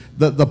to me.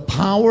 The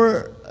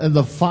power and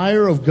the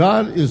fire of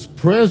God is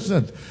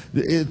present.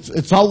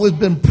 It's always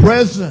been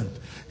present.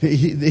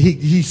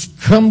 He's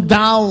come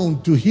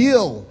down to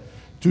heal,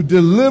 to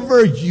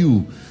deliver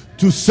you,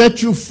 to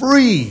set you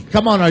free.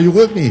 Come on, are you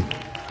with me?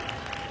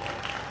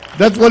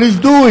 That's what he's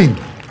doing.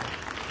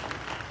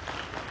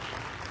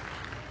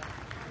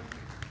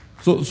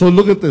 So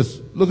look at this.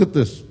 Look at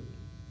this.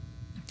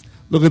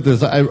 Look at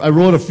this. I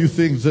wrote a few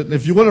things. And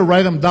if you want to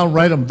write them down,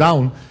 write them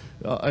down.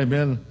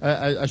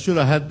 I should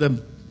have had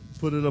them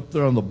put it up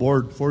there on the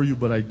board for you,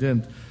 but I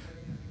didn't.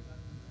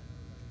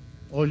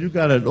 Oh, you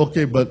got it.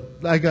 Okay, but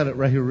I got it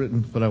right here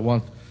written, but I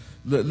want.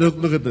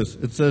 Look at this.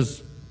 It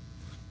says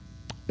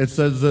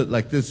that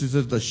like this. It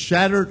says, the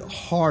shattered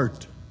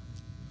heart.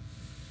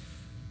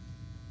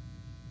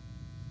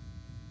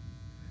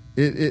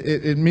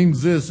 It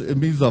means this. It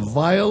means a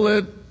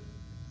violent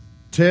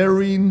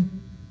tearing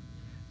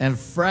and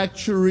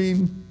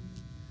fracturing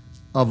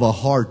of a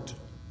heart.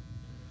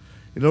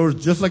 In other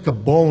words, just like a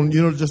bone,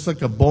 just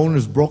like a bone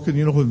is broken,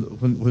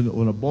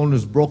 when a bone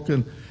is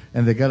broken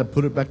and they got to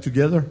put it back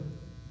together.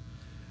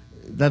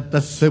 That's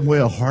the same way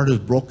a heart is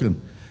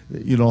broken,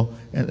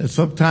 and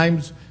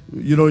sometimes,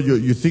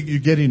 you think you're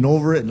getting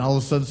over it, and all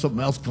of a sudden something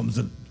else comes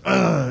and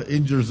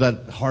injures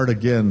that heart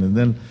again, and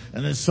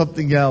then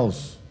something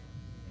else.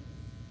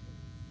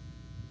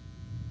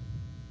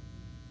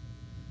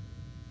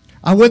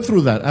 I went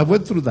through that.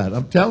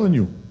 I'm telling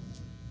you.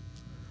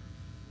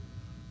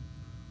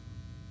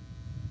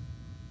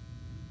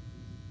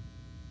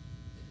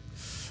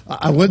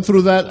 I went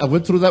through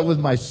that with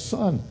my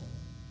son.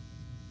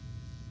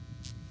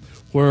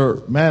 Where,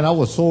 man, I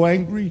was so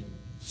angry,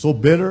 so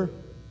bitter,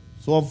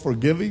 so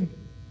unforgiving.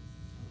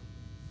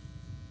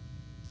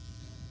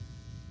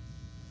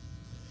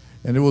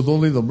 And it was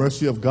only the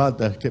mercy of God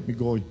that kept me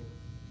going.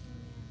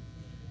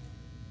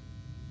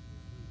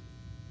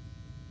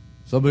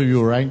 Some of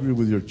you are angry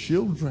with your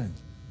children.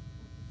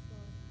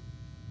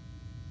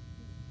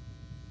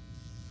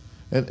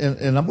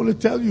 And I'm going to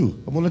tell you,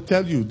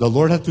 the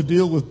Lord had to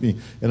deal with me.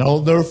 And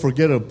I'll never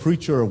forget a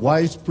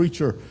wise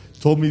preacher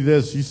told me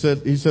this. He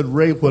said,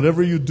 Ray,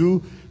 whatever you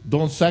do,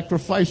 don't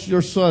sacrifice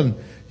your son.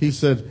 He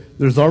said,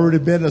 there's already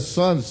been a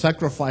son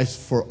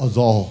sacrificed for us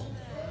all.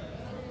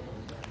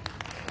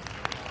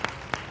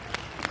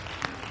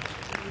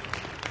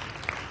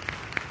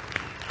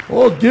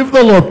 Oh, give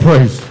the Lord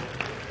praise.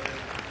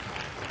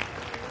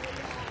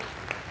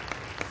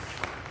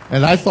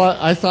 And I thought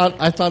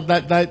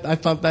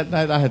that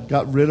night I had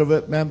got rid of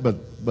it, man, but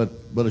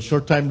a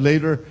short time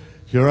later,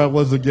 here I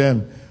was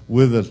again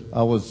with it.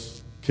 I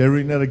was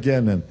carrying it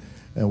again,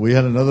 and we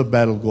had another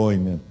battle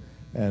going,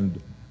 and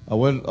I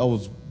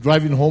was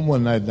driving home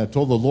one night, and I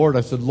told the Lord,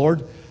 I said,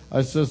 Lord,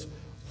 I says,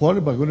 what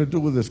am I going to do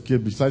with this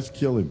kid besides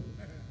kill him?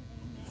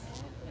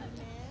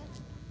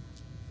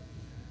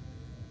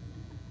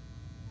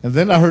 And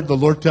then I heard the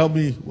Lord tell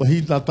me, well,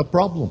 he's not the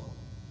problem.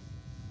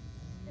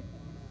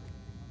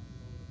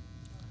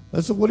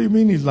 I said, what do you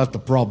mean he's not the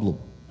problem?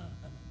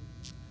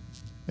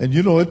 And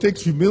you know, it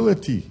takes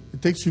humility.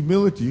 It takes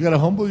humility. You got to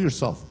humble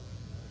yourself.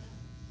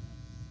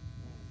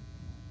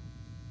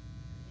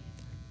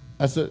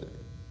 I said,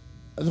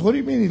 what do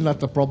you mean he's not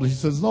the problem? He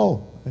says,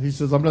 no. He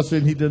says, I'm not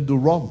saying he didn't do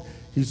wrong.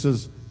 He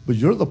says, but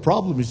you're the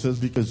problem, he says,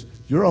 because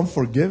you're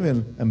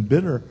unforgiving and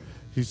bitter.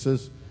 He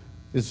says,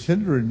 it's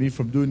hindering me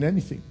from doing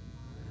anything.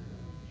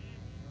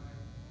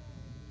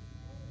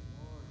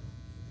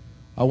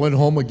 I went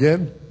home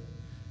again,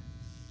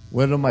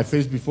 went on my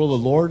face before the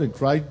Lord and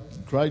cried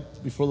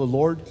before the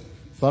Lord.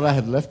 Thought I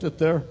had left it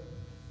there,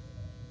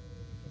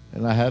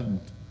 and I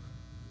hadn't.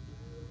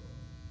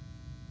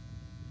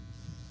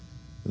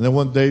 And then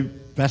one day,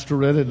 Pastor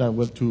Red and I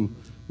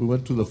we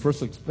went to the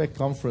First Expect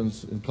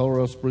conference in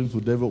Colorado Springs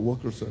with David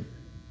Wilkerson. And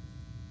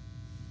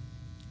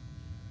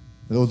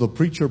there was a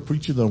preacher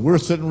preaching there. We're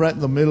sitting right in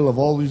the middle of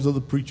all these other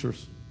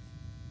preachers.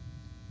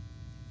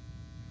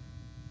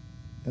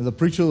 And the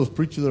preacher was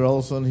preaching there, all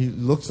of a sudden he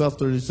looks up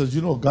there and he says,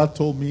 you know, God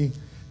told me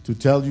to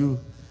tell you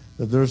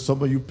that there's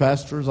some of you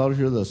pastors out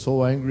here that are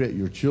so angry at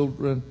your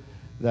children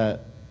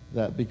that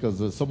because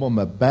some of them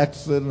have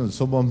backslidden and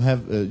some of them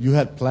have, you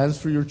had plans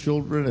for your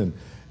children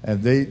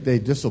and they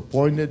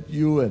disappointed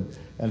you.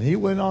 And he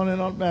went on and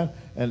on, man.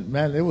 And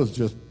man, it was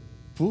just,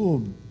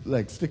 boom,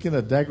 like sticking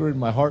a dagger in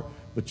my heart.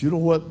 But you know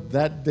what?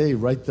 That day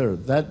right there,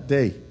 that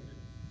day,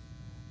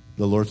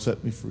 the Lord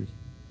set me free.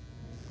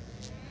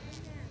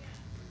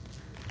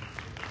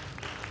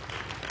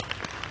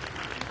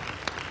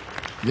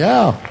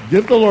 Yeah,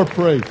 give the Lord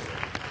praise.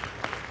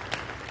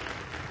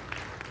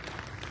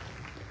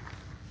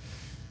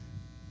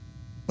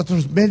 But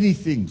there's many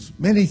things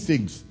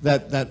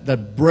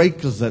that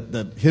break us,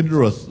 that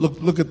hinder us.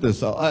 Look at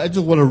this. I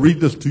just want to read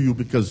this to you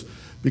because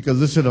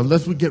listen,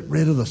 unless we get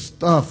rid of the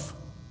stuff,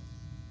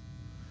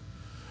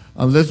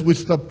 unless we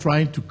stop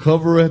trying to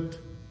cover it,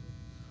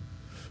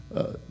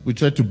 we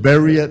try to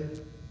bury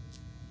it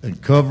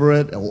and cover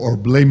it or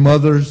blame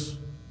others.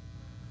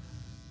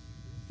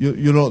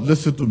 You know,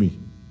 listen to me.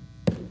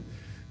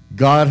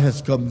 God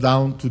has come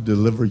down to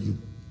deliver you.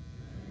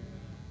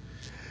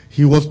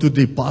 He wants to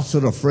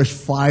deposit a fresh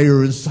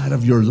fire inside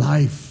of your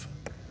life.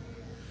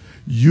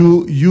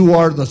 You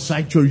are the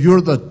sanctuary. You're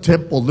the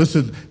temple.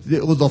 Listen,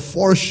 it was a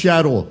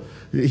foreshadow.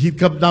 He'd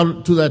come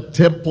down to that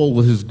temple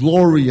with his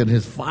glory and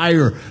his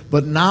fire.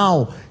 But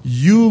now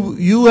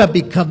you have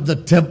become the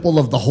temple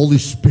of the Holy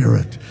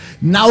Spirit.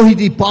 Now he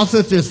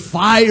deposits his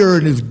fire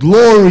and his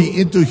glory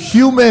into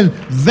human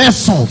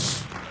vessels.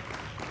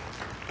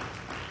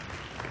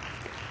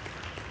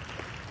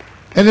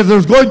 And if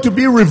there's going to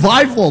be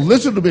revival,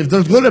 listen to me. If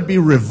there's going to be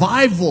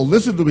revival,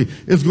 listen to me.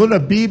 It's going to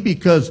be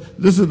because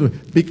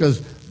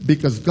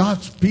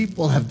God's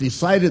people have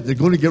decided they're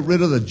going to get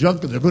rid of the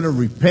junk and they're going to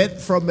repent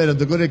from it and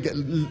they're going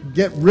to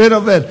get rid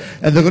of it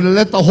and they're going to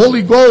let the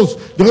Holy Ghost,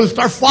 they're going to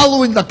start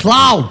following the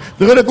cloud.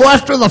 They're going to go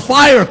after the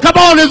fire. Come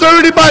on, is there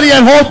anybody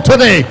at home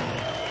today?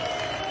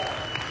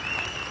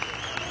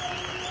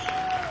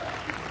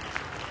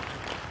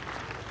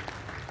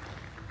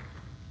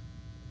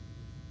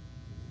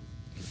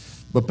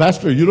 But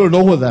Pastor, you don't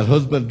know what that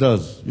husband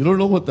does. You don't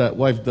know what that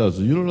wife does.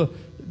 You don't know.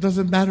 It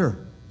doesn't matter.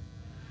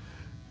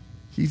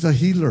 He's a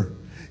healer.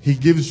 He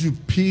gives you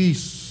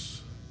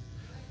peace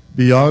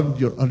beyond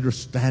your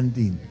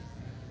understanding.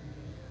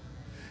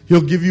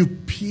 He'll give you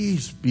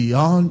peace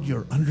beyond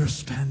your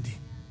understanding.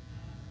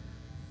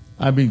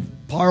 I mean,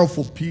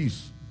 powerful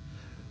peace.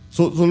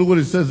 So look what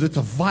it says. It's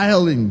a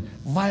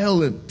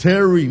violent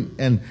tearing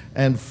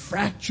and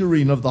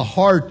fracturing of the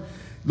heart.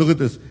 Look at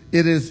this.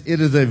 It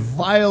is a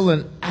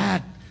violent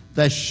act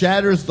that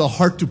shatters the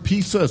heart to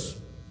pieces.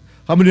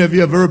 How many of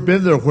you have ever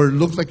been there where it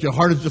looks like your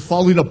heart is just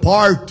falling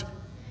apart?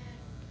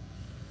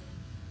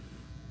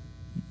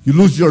 You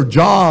lose your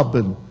job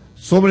and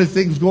so many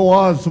things go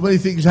on, so many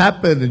things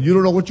happen and you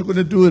don't know what you're going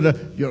to do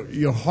and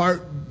your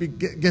heart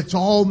gets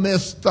all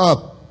messed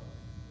up.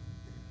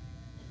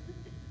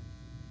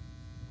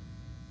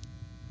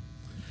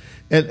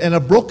 And a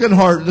broken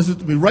heart, listen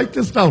to me, write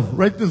this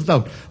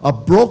down. A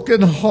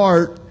broken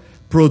heart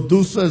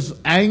produces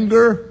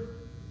anger,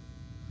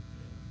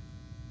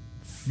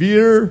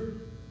 fear,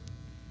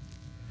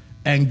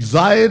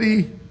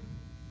 anxiety,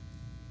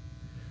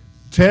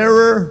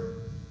 terror,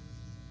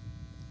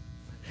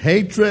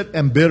 hatred,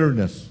 and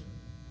bitterness.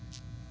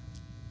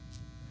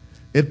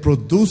 It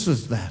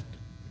produces that.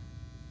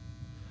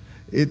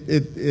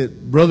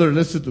 Brother,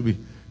 listen to me.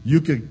 You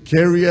can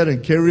carry it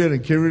and carry it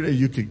and carry it, and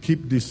you can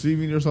keep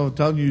deceiving yourself and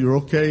telling you you're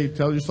okay.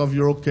 Tell yourself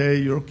you're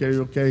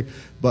okay,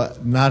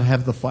 but not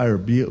have the fire.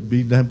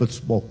 Be nothing but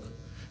smoke,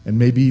 and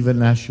maybe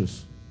even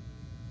ashes.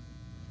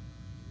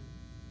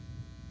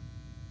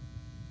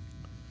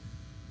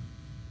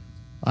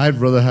 I'd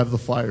rather have the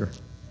fire.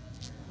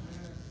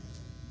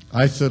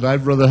 I said,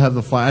 I'd rather have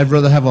the fire. I'd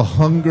rather have a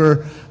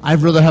hunger.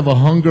 I'd rather have a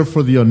hunger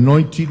for the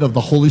anointing of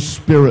the Holy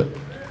Spirit.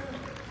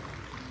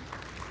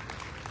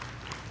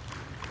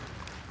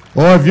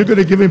 Or if you're going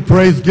to give him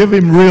praise, give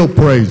him real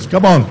praise.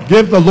 Come on,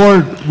 give the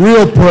Lord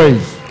real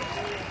praise.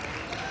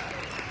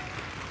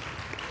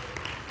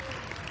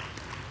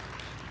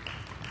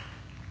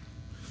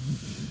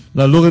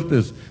 Now look at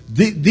this.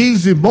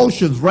 These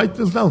emotions, write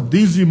this down.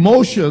 These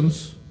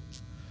emotions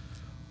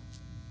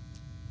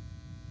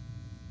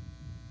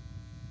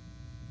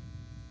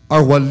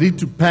are what lead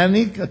to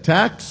panic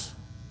attacks,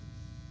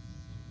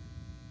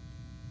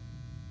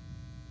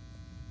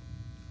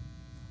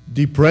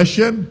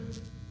 depression,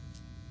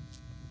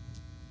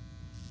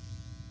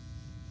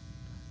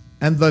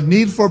 and the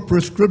need for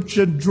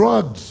prescription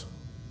drugs.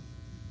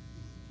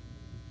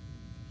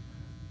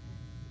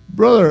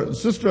 Brother,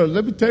 sister,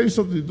 let me tell you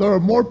something. There are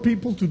more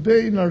people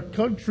today in our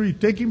country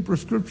taking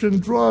prescription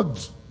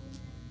drugs.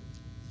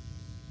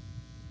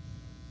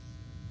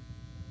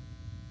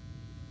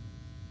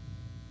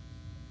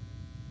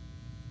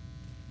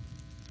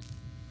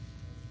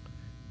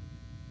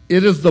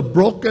 It is the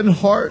broken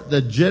heart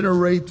that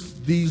generates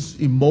these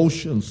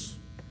emotions.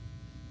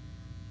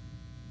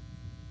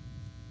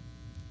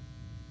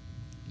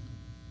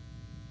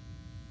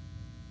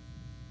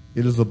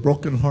 It is a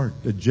broken heart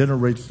that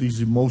generates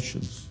these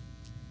emotions,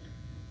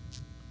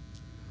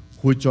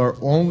 which are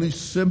only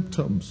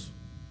symptoms,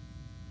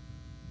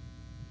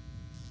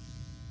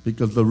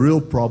 because the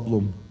real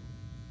problem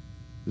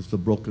is the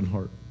broken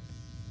heart.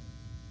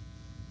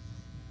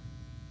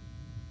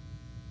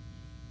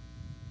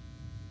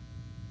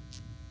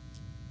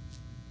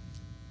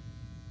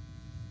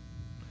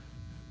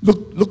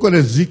 Look what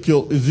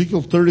Ezekiel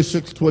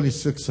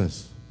 36:26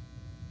 says.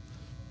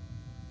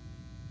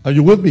 Are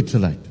you with me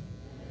tonight?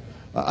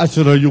 I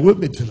said, are you with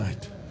me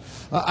tonight?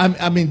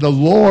 I mean, the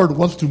Lord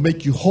wants to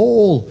make you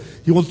whole.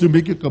 He wants to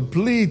make you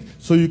complete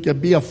so you can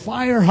be a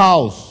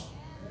firehouse.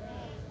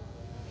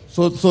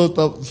 So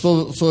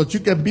that you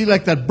can be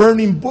like that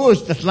burning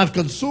bush that's not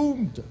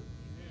consumed.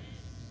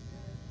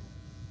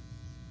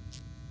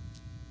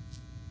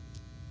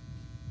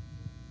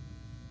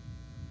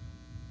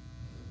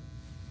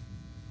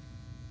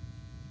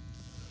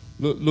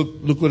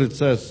 Look what it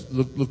says.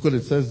 Look what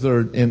it says there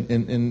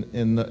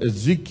in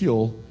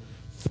Ezekiel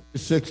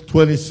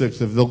 36:26.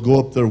 If they'll go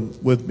up there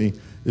with me,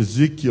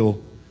 Ezekiel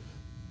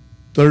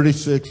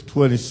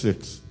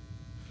 36:26.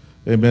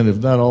 Amen. If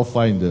not, I'll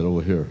find it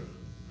over here.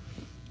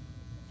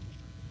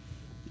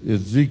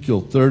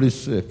 Ezekiel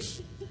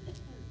 36.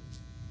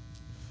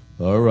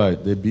 All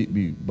right, they beat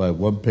me by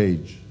one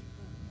page.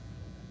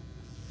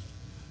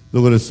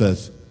 Look what it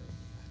says.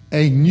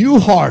 A new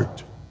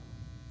heart.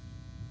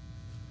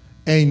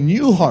 A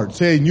new heart.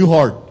 Say a new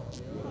heart.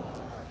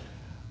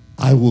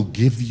 I will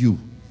give you.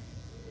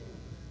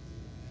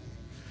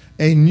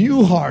 A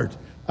new heart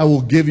I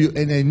will give you,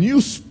 and a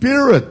new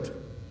spirit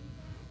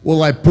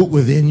will I put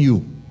within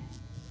you.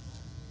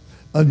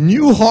 A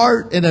new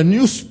heart and a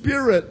new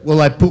spirit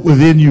will I put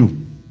within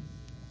you.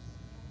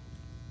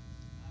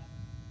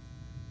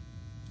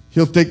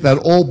 He'll take that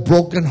old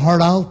broken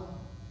heart out,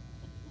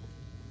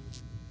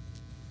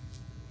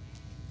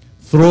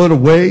 throw it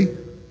away,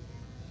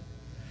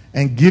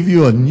 and give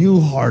you a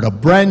new heart, a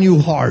brand new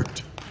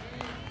heart.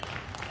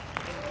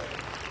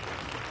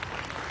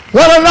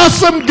 What an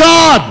awesome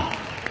God!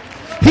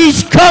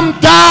 He's come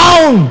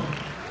down.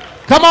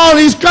 Come on,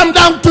 He's come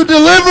down to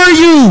deliver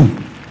you.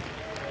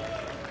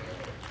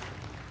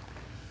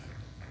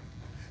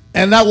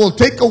 And that will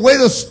take away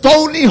the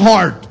stony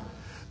heart,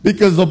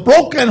 because the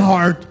broken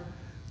heart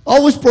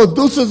always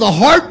produces a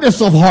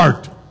hardness of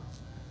heart.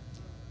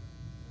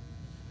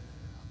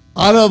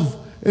 And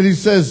He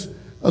says,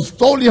 a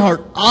stony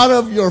heart out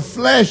of your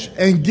flesh,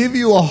 and give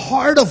you a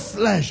heart of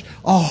flesh,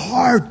 a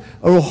heart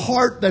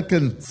that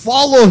can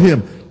follow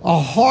Him, a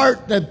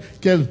heart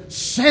that can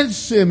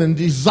sense Him and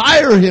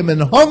desire Him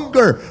and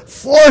hunger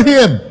for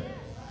Him.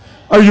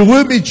 Are you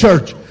with me,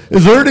 church?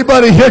 Is there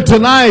anybody here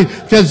tonight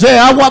can say,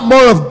 I want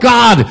more of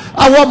God.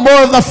 I want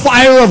more of the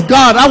fire of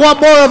God. I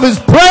want more of His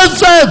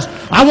presence.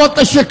 I want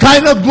the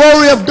Shekinah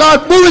glory of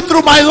God moving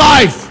through my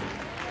life.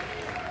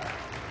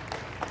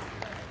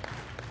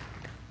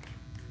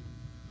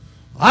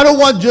 I don't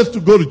want just to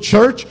go to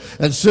church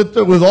and sit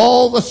there with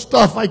all the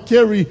stuff I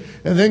carry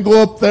and then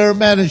go up there,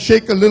 man, and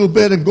shake a little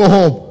bit and go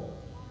home.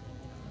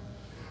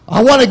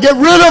 I want to get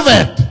rid of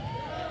it.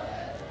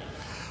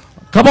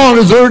 Come on,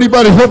 is there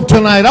anybody home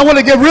tonight? I want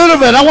to get rid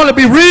of it. I want to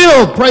be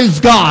real. Praise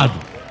God.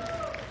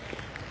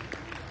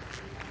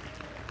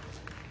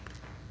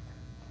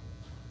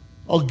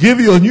 I'll give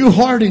you a new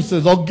heart, He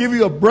says. I'll give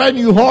you a brand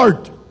new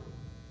heart.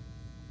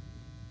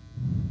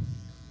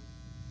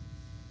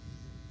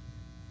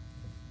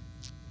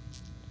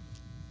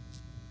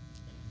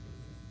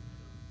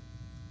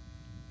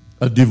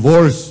 A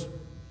divorce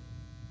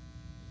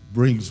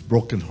brings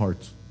broken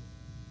hearts.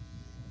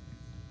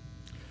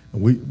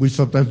 And we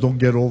sometimes don't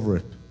get over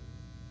it.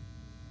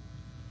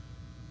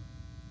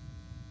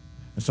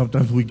 And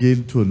sometimes we get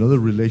into another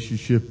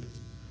relationship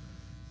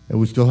And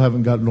we still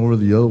haven't gotten over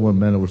the other one,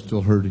 man, and we're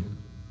still hurting.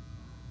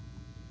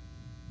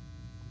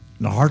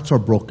 And our hearts are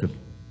broken.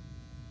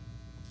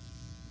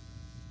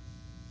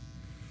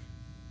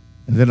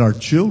 And then our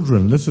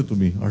children, listen to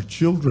me, our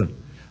children,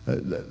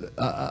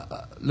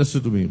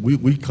 listen to me,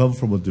 we come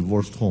from a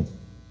divorced home.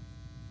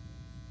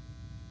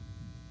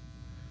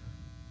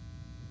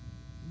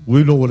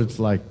 We know what it's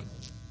like.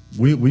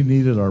 We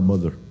needed our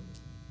mother.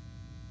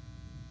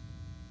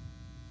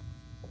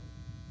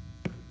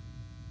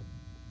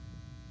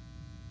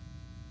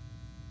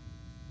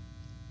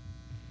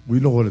 We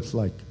know what it's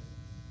like.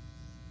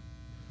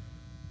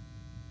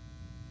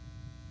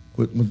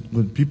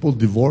 When people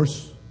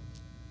divorce,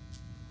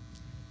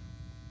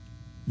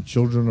 the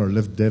children are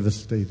left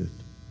devastated.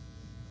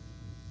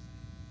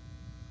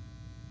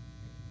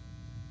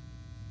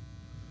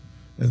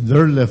 And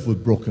they're left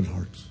with broken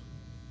hearts.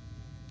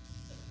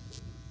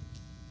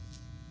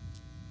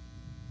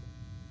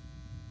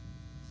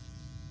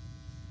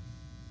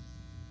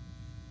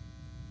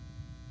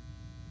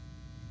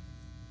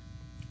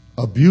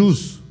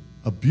 Abuse.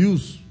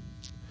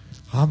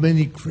 How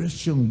many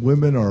Christian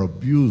women are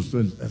abused?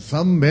 And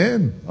some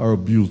men are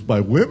abused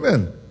by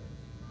women.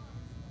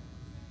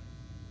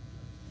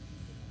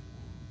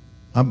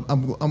 I'm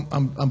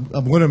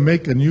going to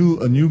make a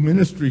new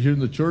ministry here in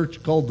the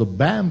church called the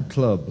BAM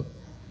Club.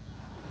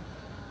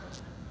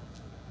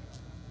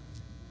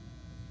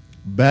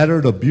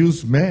 Battered,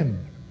 abused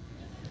men.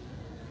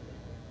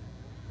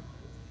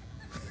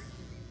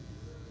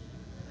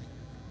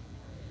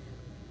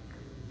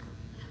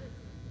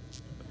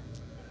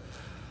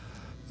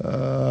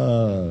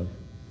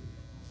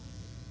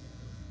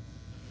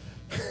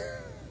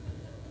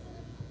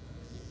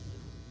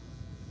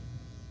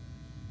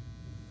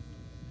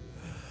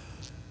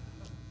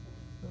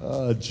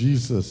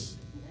 Jesus,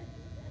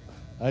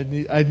 I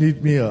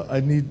need me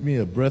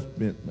a breath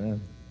mint,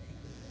 man.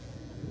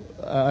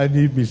 I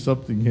need me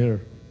something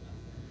here.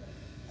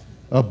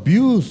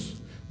 Abuse,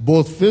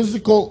 both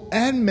physical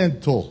and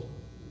mental,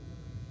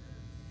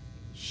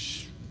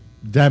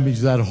 damage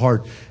that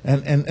heart.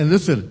 And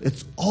listen,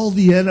 it's all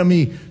the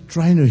enemy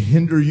trying to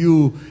hinder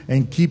you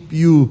and keep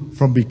you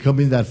from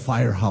becoming that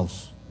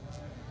firehouse.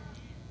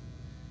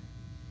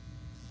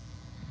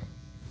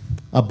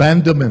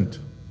 Abandonment.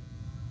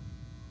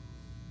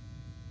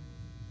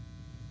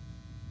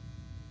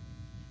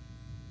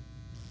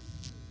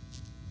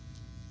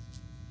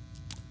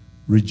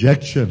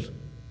 Rejection.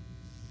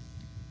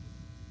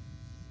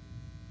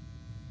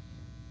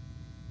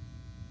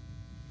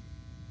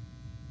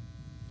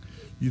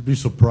 You'd be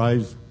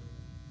surprised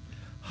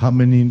how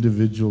many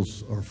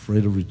individuals are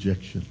afraid of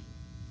rejection.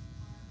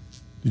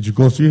 Did you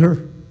go see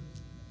her?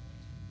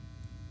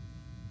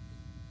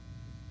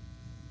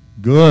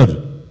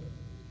 Good.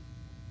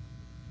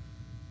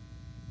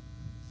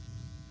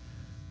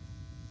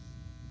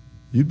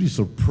 You'd be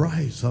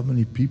surprised how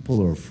many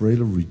people are afraid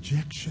of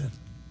rejection.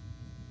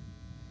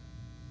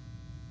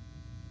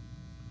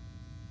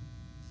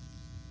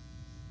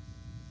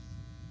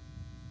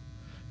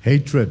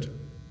 Hatred.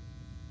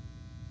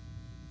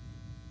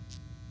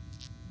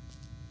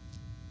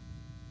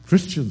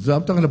 Christians,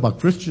 I'm talking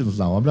about Christians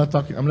now. I'm not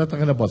talking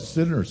about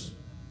sinners.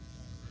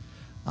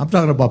 I'm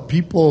talking about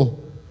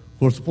people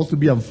who are supposed to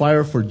be on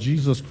fire for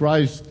Jesus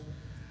Christ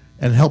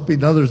and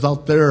helping others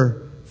out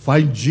there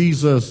find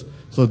Jesus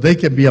so they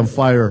can be on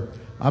fire.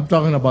 I'm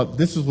talking about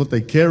this is what they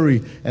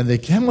carry, and they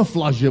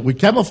camouflage it. We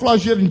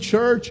camouflage it in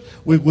church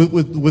with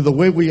the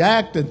way we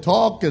act and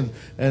talk and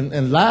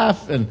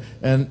laugh and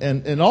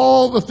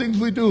all the things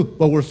we do,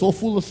 but we're so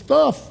full of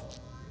stuff.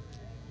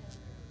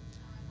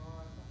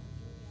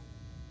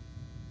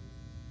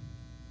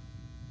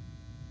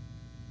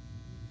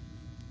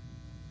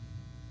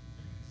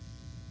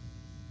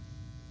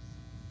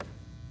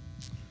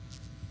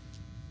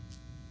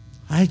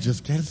 I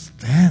just can't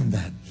stand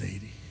that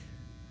lady.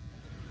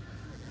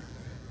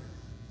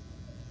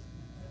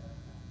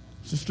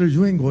 Sister,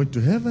 you ain't going to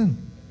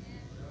heaven.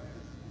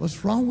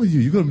 What's wrong with you?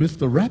 You're going to miss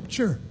the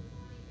rapture.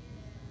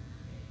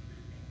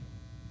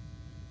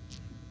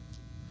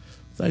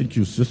 Thank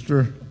you,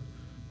 sister.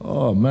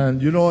 Oh, man.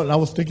 You know what? I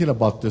was thinking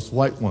about this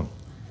white one.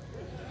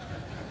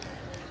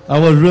 I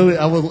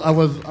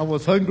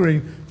was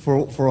hungering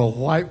for a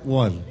white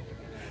one.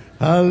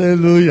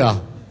 Hallelujah.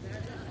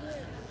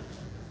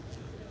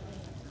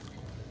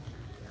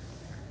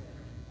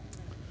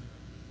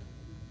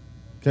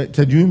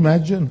 Can you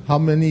imagine how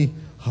many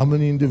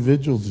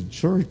individuals in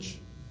church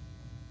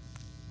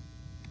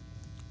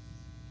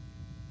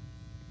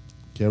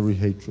carry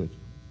hatred?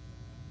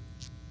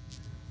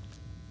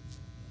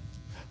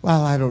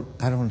 Well, I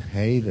don't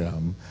hate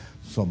them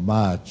so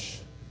much.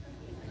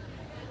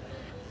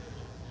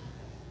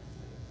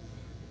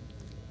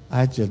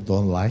 I just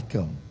don't like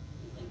them.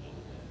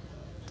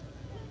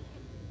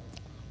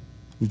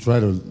 We try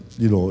to,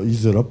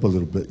 ease it up a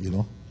little bit,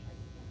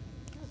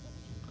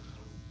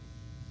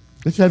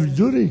 Let's have your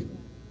duty.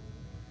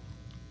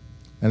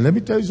 And let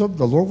me tell you something,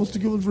 the Lord wants to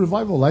give us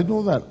revival. I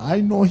know that.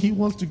 I know He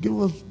wants to give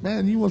us,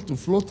 He wants to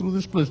flow through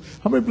this place.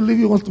 How many believe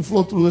He wants to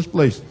flow through this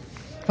place?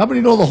 How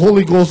many know the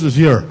Holy Ghost is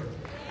here?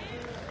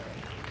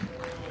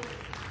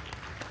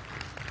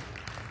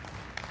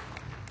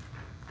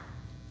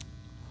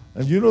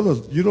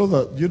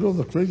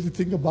 the crazy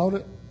thing about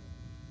it?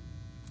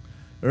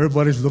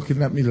 Everybody's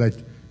looking at me like,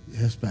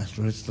 yes,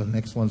 Pastor, it's the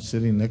next one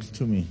sitting next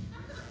to me.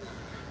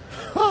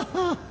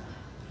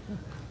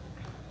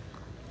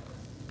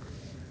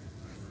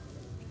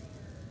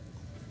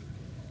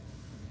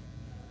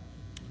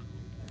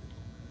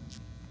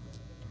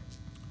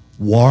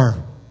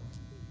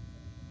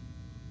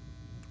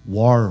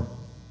 War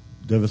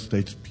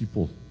devastates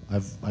people.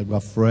 I've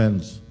got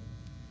friends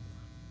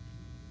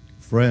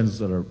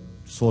that are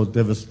so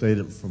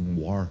devastated from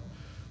war,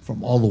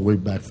 from all the way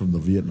back from the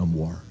Vietnam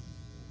War.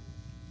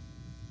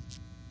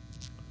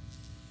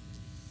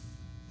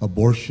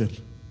 Abortion.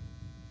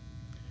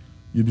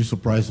 You'd be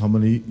surprised how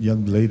many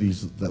young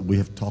ladies that we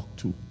have talked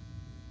to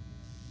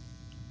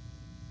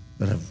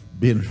that have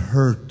been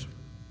hurt,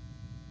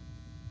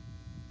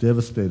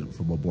 devastated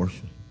from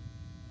abortion,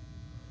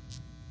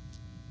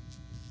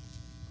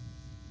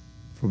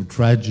 from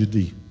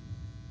tragedy.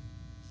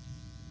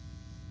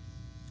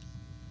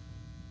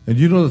 And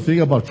you know the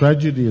thing about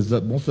tragedy is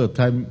that most of the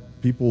time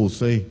people will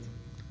say,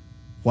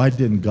 why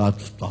didn't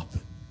God stop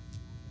it?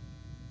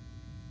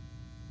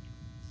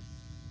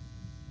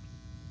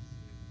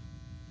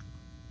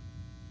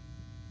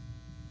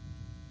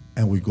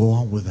 And we go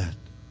on with that.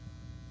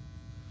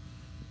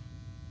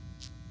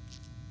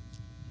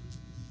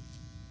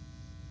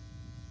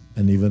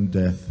 And even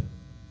death.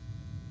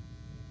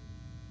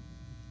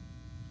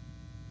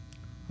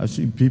 I've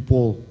seen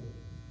people,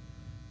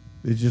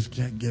 they just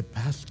can't get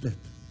past it.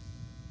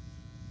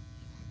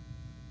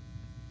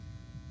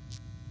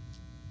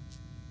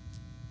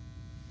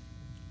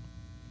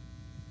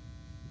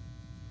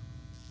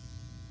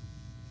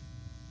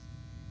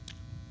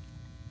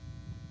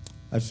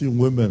 I've seen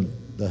women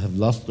that have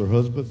lost their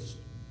husbands.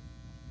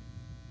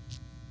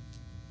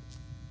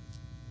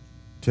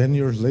 10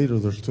 years later,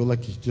 they're still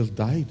like he just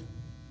died.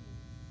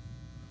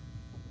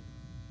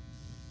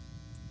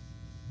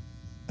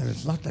 And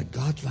it's not that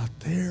God's not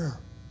there.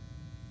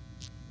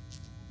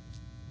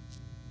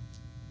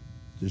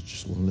 They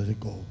just won't let it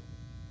go.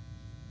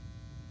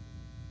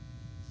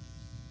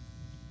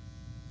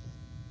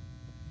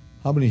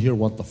 How many here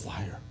want the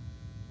fire?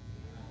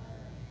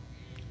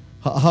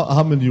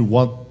 How many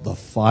want the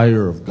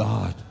fire of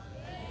God?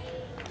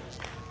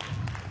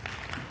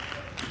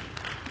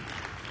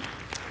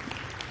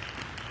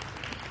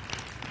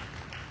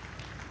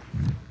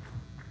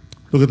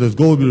 Look at this.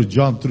 Go over to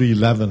John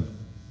 3:11.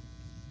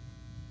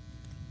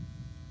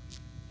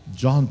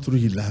 John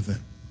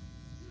 3:11.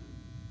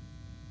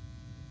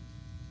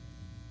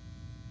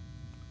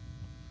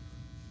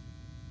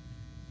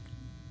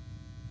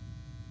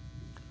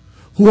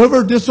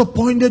 Whoever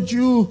disappointed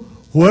you,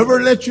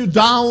 whoever let you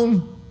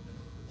down,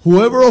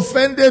 whoever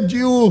offended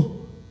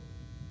you,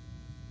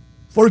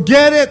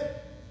 forget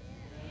it.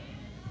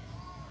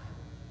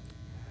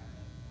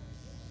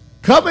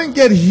 Come and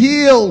get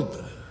healed.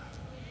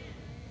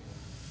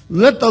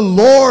 Let the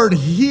Lord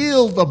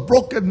heal the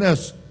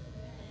brokenness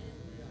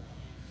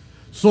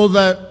so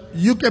that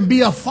you can be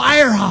a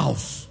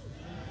firehouse.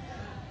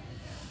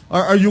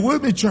 Are you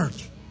with me,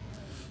 church?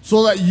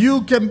 So that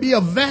you can be a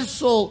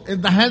vessel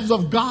in the hands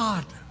of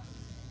God.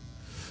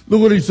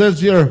 Look what he says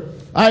here.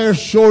 I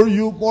assure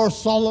you, more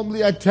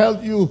solemnly I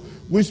tell you,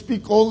 we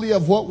speak only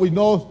of what we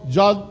know.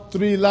 John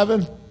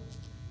 3:11.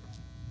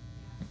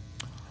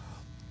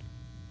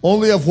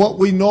 Only of what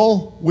we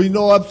know. We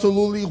know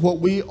absolutely what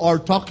we are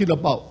talking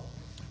about.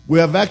 We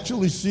have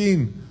actually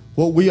seen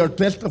what we are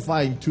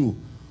testifying to.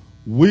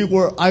 We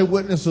were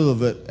eyewitnesses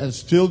of it, and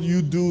still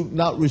you do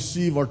not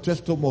receive our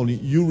testimony.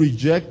 You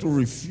reject or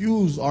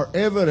refuse our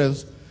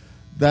evidence,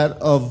 that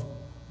of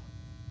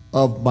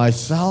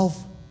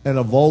myself and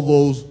of all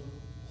those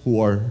who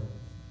are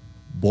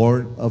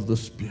born of the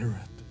Spirit.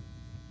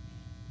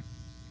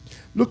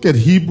 Look at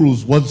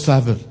Hebrews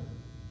 1:7.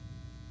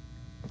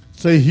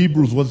 Say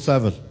Hebrews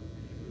 1:7.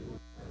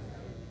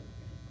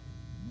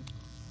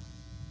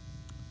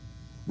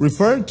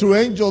 Referring to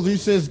angels, he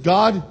says,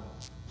 God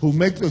who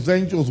makes his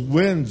angels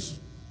winds.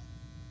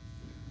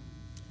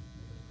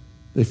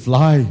 They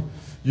fly.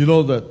 You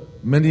know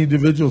that many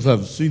individuals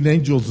have seen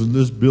angels in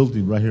this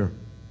building right here.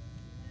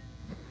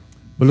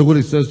 But look what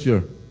he says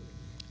here.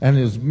 And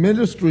his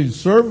ministering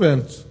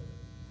servants.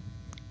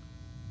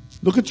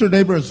 Look at your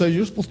neighbor and say,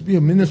 you're supposed to be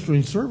a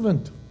ministering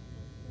servant.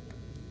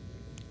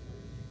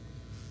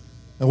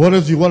 And what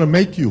does he want to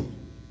make you?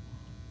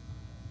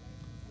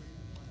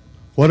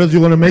 What does he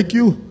want to make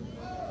you?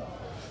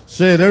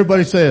 Say it.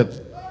 Everybody say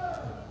it.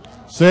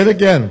 Say it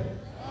again.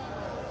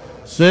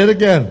 Say it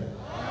again.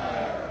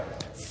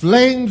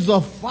 Flames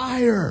of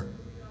fire.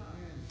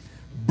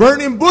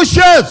 Burning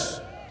bushes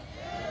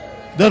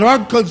that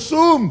aren't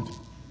consumed,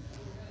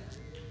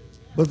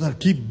 but that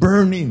keep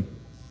burning.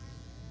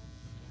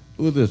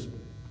 Look at this.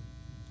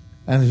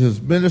 And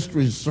his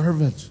ministry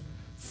servants,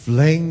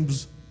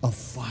 flames of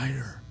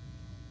fire.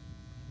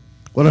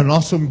 What an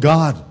awesome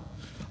God.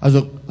 I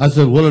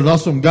said, what an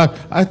awesome God.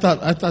 I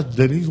thought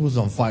Denise was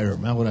on fire,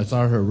 man, when I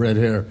saw her red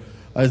hair.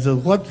 I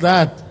said, what's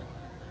that?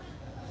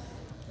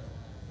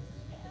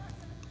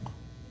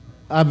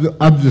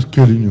 I'm just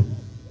kidding you.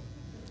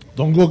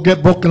 Don't go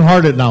get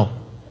brokenhearted now.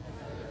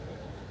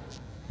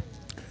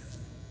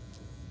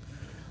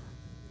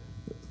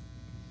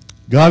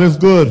 God is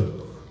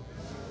good.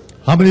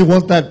 How many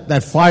want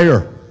that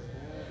fire?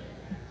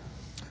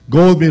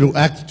 Go with me to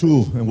Acts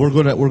 2, and we're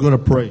gonna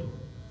pray.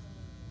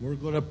 We're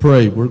gonna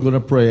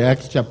pray.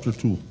 Acts chapter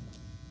 2.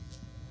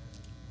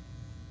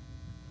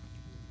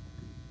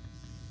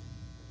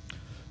 I'm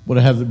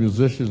gonna have the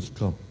musicians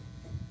come.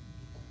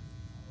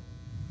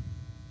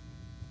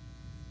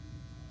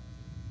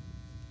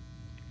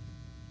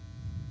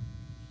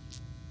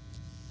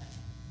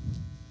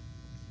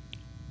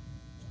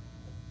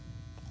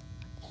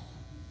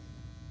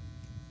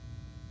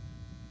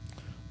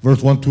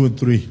 Verse 1, 2, and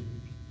 3.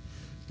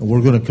 And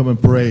we're going to come and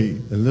pray.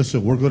 And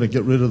listen, we're going to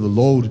get rid of the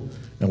load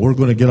and we're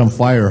going to get on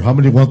fire. How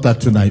many want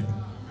that tonight?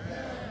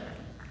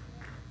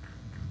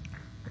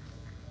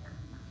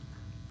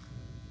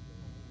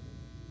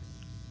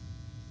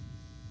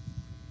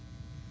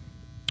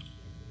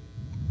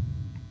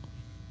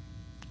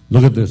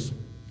 Look at this.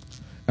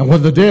 And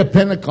when the day of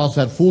Pentecost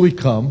had fully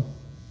come,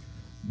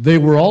 they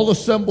were all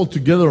assembled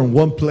together in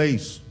one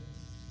place.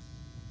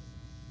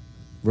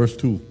 Verse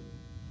 2.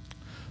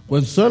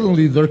 When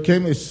suddenly there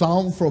came a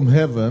sound from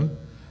heaven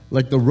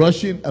like the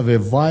rushing of a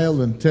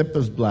violent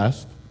tempest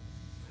blast,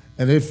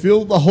 and it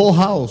filled the whole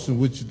house in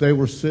which they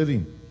were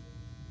sitting.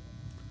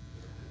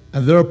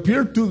 And there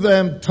appeared to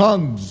them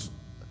tongues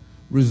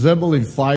resembling fire.